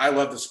wrong, like I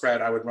love the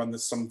spread. I would run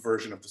some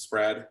version of the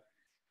spread.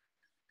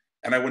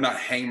 And I would not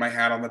hang my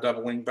hat on the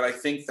double wing. But I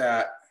think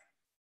that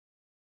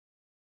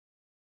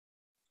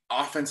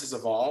offense has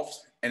evolved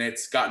and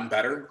it's gotten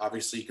better.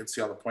 Obviously, you can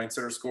see all the points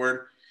that are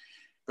scored.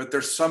 But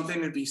there's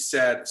something to be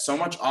said. So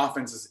much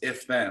offense is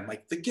if-then.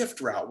 Like the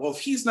gift route. Well,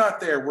 if he's not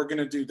there, we're going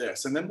to do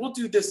this. And then we'll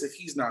do this if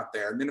he's not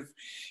there. And then if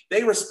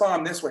they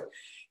respond this way –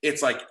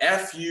 it's like,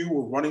 F you,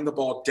 we're running the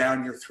ball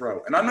down your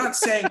throat. And I'm not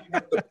saying you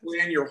have to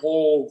plan your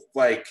whole,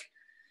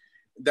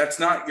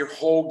 that's not your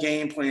whole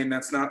game plan.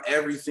 That's not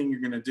everything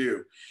you're going to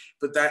do.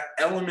 But that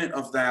element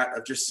of that,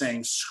 of just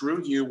saying,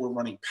 screw you, we're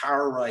running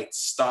power right,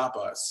 stop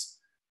us.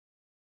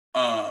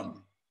 I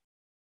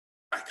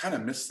kind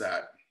of miss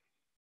that.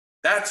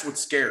 That's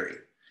what's scary.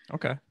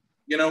 Okay.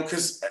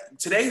 Because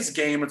today's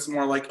game, it's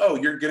more like, oh,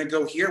 you're going to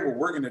go here, well,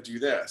 we're going to do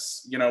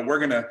this.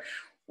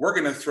 We're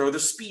going to throw the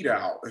speed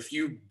out if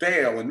you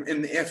bail and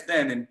the if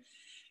then. And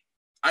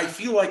I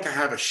feel like I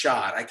have a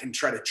shot. I can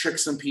try to trick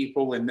some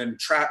people and then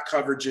trap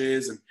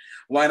coverages and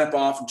line up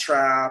off and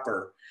trap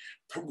or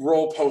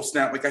roll post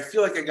snap. Like I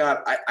feel like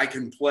I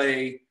can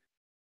play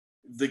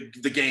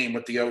the game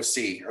with the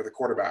OC or the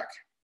quarterback.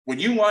 When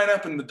you line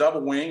up in the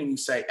double wing and you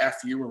say,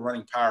 F you, we're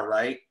running power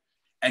right,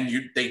 and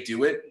they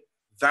do it,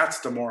 that's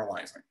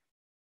demoralizing.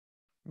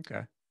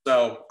 Okay.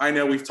 So I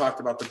know we've talked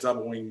about the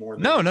double wing more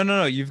than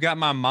No. You've got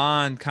my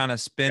mind kind of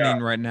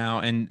spinning right now.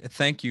 And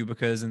thank you,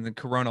 because in the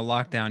Corona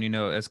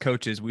lockdown, as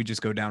coaches, we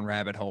just go down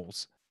rabbit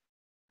holes.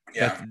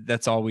 Yeah.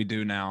 That's all we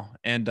do now.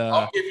 And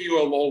I'll give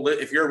you a little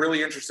if you're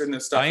really interested in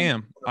this stuff. I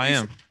am. I'll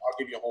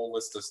give you a whole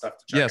list of stuff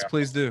to check Yes, out.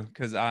 please do,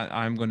 because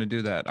I'm going to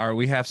do that. All right,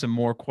 we have some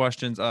more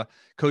questions.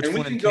 Coach And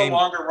we Flynn can go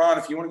longer, Ron.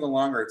 If you want to go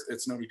longer,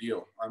 it's no big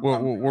deal.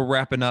 We're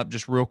wrapping up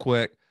just real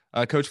quick.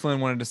 Coach Flynn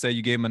wanted to say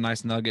you gave him a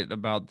nice nugget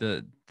about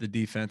the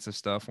defensive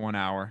stuff, 1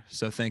 hour.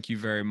 So thank you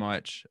very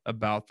much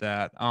about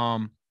that.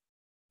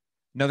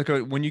 Another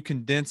coach, when you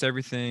condense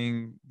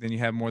everything, then you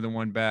have more than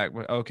one back.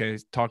 Okay,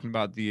 talking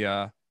about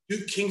the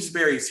Duke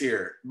Kingsbury's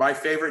here. My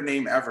favorite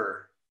name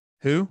ever.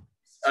 Who?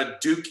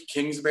 Duke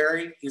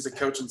Kingsbury. He's a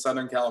coach in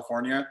Southern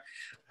California.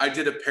 I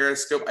did a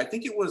Periscope. I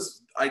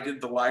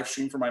did the live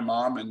stream for my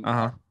mom in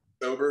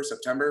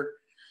September,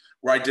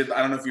 where I don't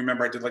know if you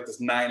remember, I did like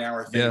this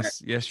 9-hour thing.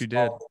 Yes, you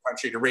did.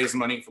 Country to raise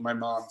money for my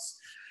mom's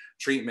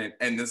treatment.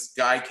 And this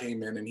guy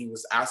came in and he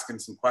was asking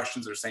some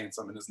questions or saying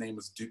something. His name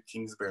was Duke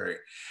Kingsbury.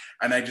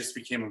 And I just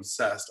became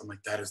obsessed. I'm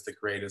like, that is the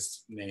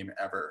greatest name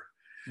ever.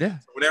 Yeah.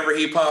 So whenever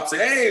he pops in,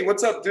 hey,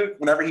 what's up, Duke?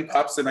 Whenever he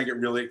pops in, I get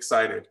really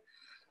excited.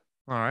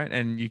 All right.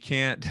 And you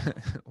can't,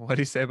 what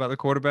do you say about the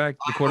quarterback?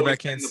 The quarterback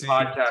can't see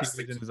tears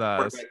in his eyes.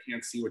 Quarterback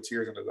can't see with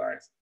tears in his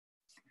eyes.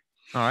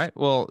 All right.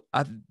 Well,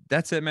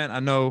 that's it, man.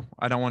 I know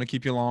I don't want to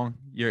keep you long.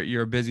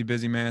 You're a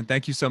busy man.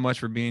 Thank you so much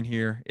for being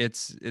here.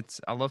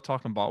 I love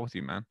talking ball with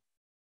you, man.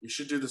 We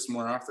should do this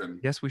more often.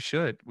 Yes, we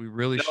should. We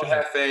really should.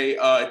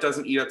 Hefe, it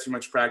doesn't eat up too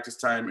much practice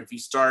time. If you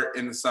start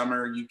in the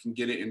summer, you can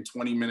get it in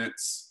 20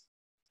 minutes.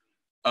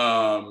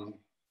 You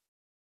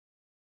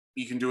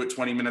can do it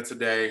 20 minutes a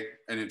day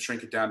and then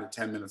shrink it down to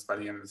 10 minutes by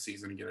the end of the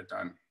season and get it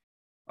done.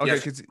 Okay,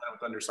 because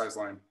with undersized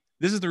line.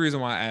 This is the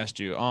reason why I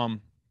asked you.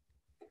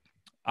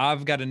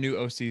 I've got a new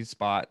OC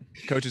spot.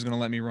 Coach is going to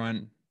let me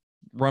run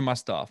my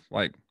stuff,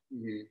 like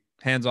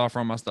hands off,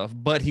 run my stuff.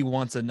 But he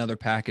wants another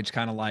package,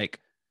 kind of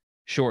like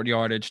short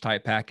yardage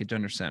type package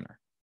under center.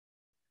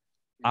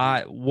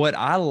 What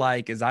I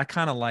like is I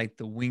kind of like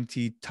the wing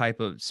tee type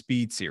of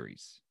speed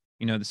series,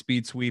 the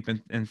speed sweep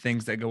and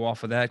things that go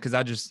off of that. Cause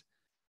I just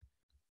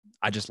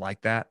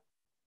like that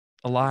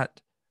a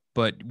lot.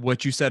 But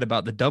what you said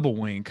about the double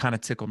wing kind of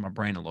tickled my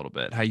brain a little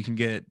bit, how you can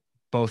get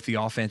both the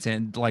offense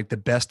and like the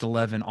best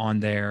 11 on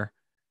there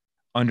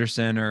under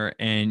center.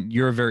 And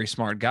you're a very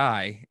smart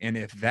guy. And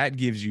if that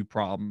gives you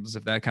problems,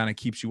 if that kind of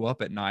keeps you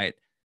up at night,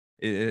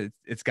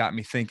 it's got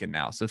me thinking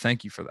now. So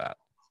thank you for that.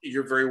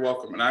 You're very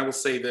welcome. And I will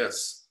say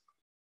this.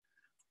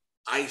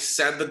 I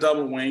said the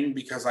double wing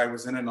because I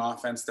was in an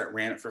offense that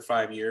ran it for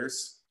 5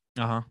 years.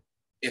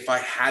 If I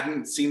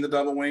hadn't seen the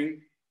double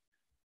wing,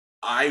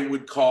 I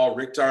would call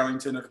Rick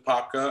Darlington at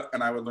Apopka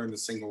and I would learn the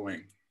single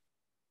wing.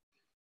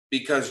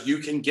 Because you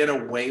can get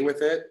away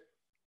with it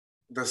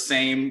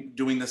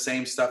doing the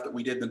same stuff that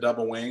we did in the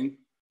double wing.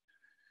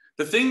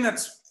 The thing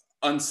that's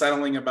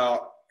unsettling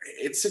about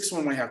it's 6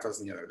 one way, half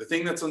dozen the other. The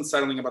thing that's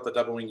unsettling about the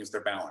double wing is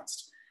they're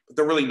balanced, but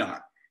they're really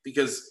not,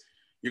 because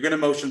you're going to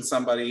motion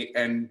somebody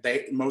and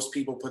most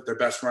people put their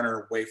best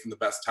runner away from the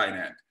best tight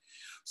end.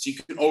 So you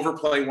can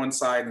overplay one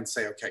side and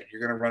say, okay,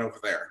 you're going to run over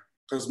there,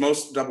 because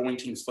most double wing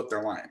teams flip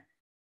their line.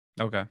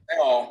 Okay. They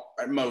all,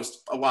 at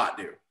most, a lot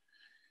do.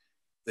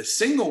 The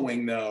single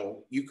wing,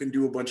 though, you can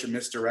do a bunch of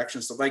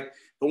misdirections. So, like,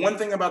 the one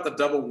thing about the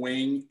double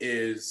wing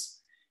is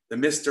the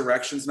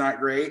misdirection's not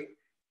great,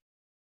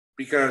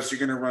 because you're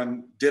going to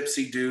run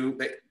dipsy-do.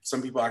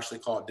 Some people actually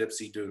call it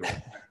dipsy-doodle.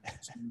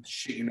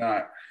 Shit, you're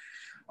not.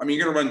 I mean,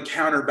 you're going to run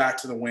counter back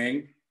to the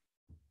wing.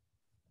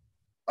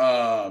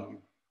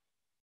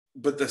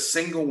 But the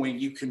single wing,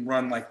 you can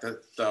run like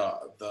the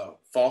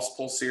false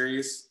pull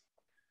series.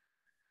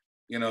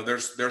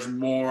 There's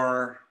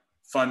more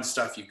fun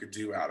stuff you could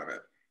do out of it.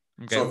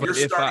 Okay, so if you're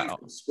starting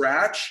from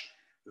scratch,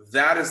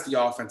 that is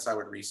the offense I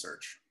would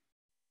research.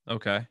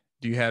 Okay.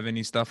 Do you have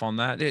any stuff on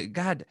that?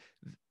 God,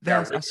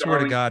 I swear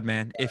to God,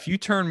 man, if you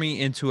turn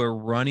me into a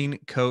running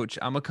coach,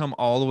 I'm going to come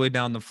all the way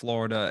down to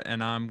Florida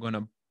and I'm going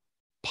to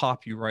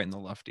pop you right in the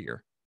left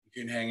ear.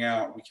 You can hang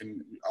out.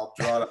 I'll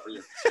draw it up for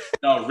you.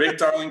 No, Rick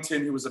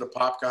Darlington, who was at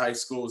Apopka High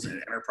School, was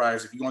an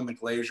Enterprise. If you go on the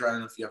Glacier, I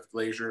don't know if you have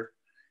Glacier.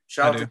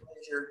 Shout out to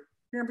Glacier.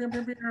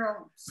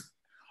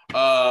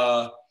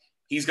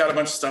 He's got a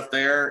bunch of stuff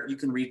there. You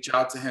can reach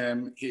out to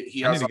him. I need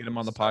to get him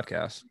on the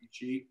podcast.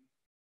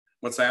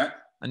 What's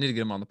that? I need to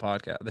get him on the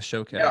podcast, the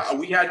showcase. Yeah,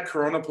 we had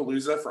Corona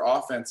Palooza for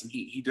offense, and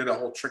he did a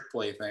whole trick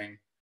play thing.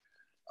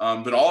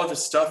 But all of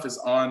his stuff is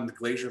on the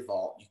Glacier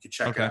Vault. You can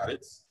check it out.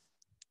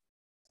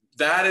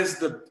 That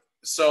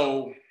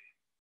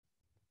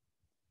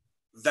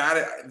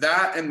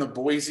and the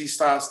Boise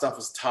style stuff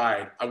is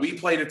tied. We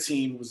played a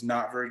team who was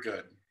not very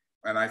good,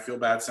 and I feel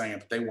bad saying it,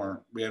 but they weren't.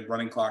 We had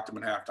running clocked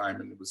them at halftime,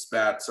 and it was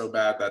bad, so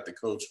bad that the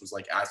coach was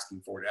like asking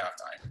for it at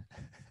halftime.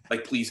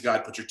 Like, please,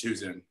 God, put your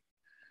twos in.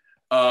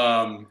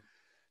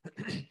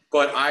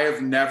 But I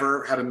have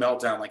never had a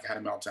meltdown like I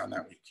had a meltdown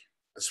that week,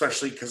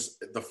 especially because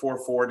the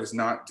 4-4 does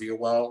not deal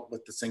well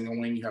with the single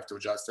wing. You have to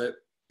adjust it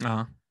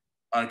because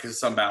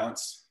it's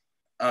unbalanced.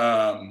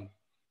 And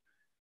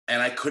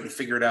I couldn't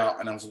figure it out,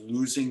 and I was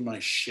losing my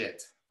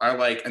shit.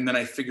 And then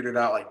I figured it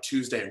out like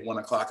Tuesday at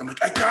 1:00. I'm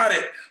like, I got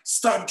it.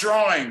 Stop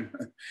drawing.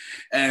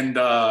 And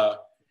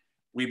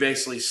we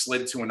basically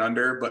slid to an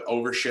under, but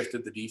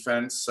overshifted the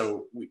defense.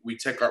 So we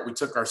took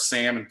our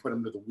Sam and put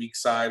him to the weak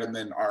side, and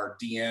then our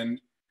D end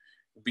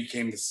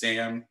became the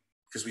Sam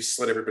because we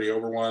slid everybody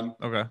over one.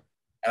 Okay.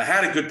 And I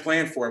had a good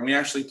plan for him. We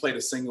actually played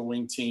a single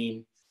wing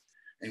team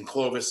in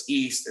Clovis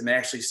East, and they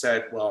actually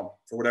said, well,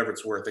 for whatever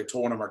it's worth, they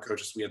told one of our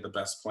coaches we had the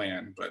best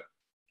plan, but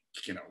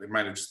you know, they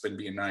might have just been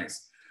being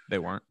nice. They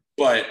weren't.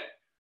 But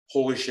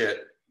holy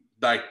shit,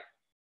 like,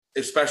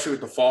 especially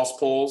with the false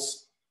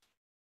pulls.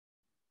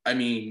 I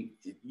mean,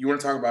 you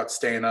want to talk about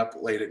staying up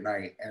late at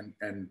night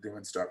and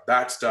doing stuff.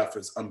 That stuff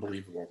is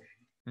unbelievable.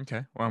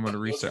 Okay. Well, I'm going to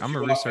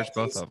research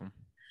both of them.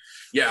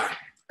 Yeah.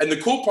 And the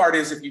cool part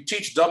is if you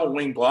teach double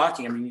wing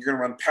blocking, I mean, you're going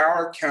to run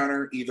power,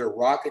 counter, either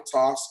rocket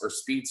toss or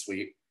speed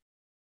sweep.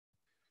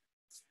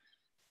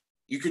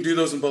 You could do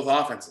those in both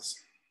offenses.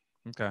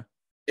 Okay.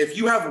 If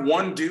you have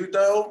one dude,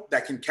 though,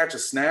 that can catch a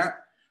snap,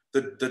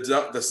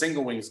 the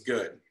single wing is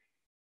good.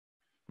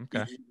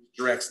 Okay. You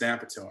direct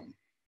snap it to him.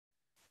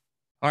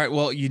 All right.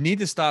 Well, you need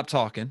to stop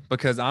talking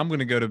because I'm going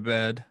to go to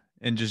bed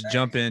and just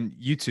jump in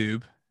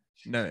YouTube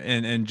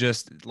and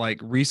just like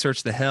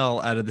research the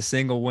hell out of the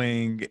single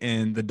wing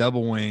and the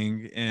double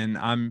wing. And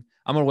I'm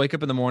going to wake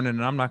up in the morning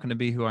and I'm not going to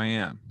be who I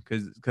am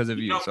because of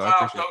you. So I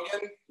appreciate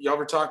Hogan, you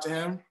ever talk to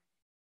him?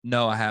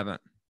 No, I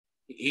haven't.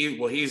 He's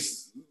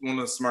one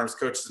of the smartest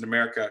coaches in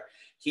America.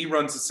 He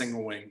runs a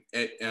single wing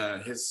at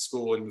his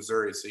school in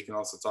Missouri, so you can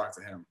also talk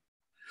to him.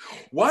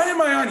 Why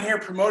am I on here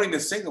promoting the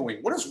single wing?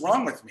 What is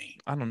wrong with me?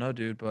 I don't know,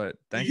 dude, but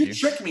thank you. You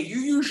tricked me. You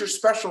use your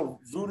special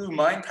voodoo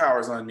mind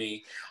powers on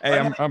me. Hey,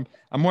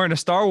 I'm wearing a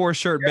Star Wars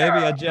shirt, baby.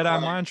 A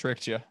Jedi mind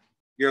tricked you.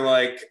 You're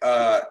like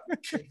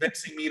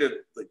convincing me to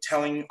like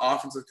telling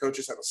offensive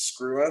coaches how to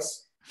screw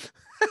us.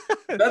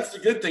 That's the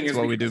good thing is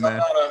what we do,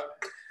 man.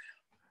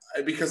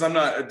 Because I'm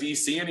not a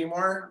DC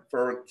anymore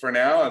for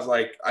now. I was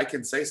like, I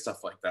can say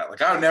stuff like that.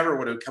 Like I never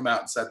would have come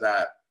out and said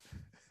that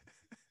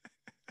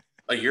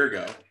a year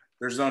ago.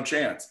 There's no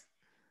chance.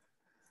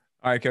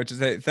 All right, coaches.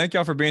 Hey, thank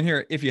y'all for being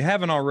here. If you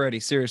haven't already,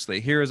 seriously,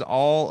 here's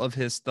all of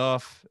his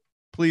stuff.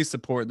 Please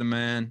support the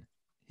man.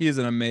 He is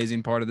an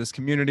amazing part of this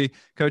community.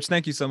 Coach,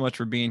 thank you so much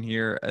for being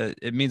here.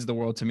 It means the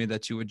world to me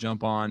that you would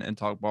jump on and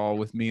talk ball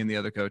with me and the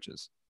other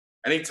coaches.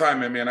 Anytime,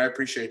 man. I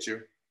appreciate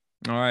you.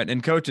 All right.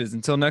 And coaches,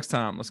 until next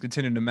time, let's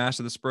continue to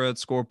master the spread,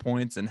 score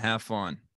points, and have fun.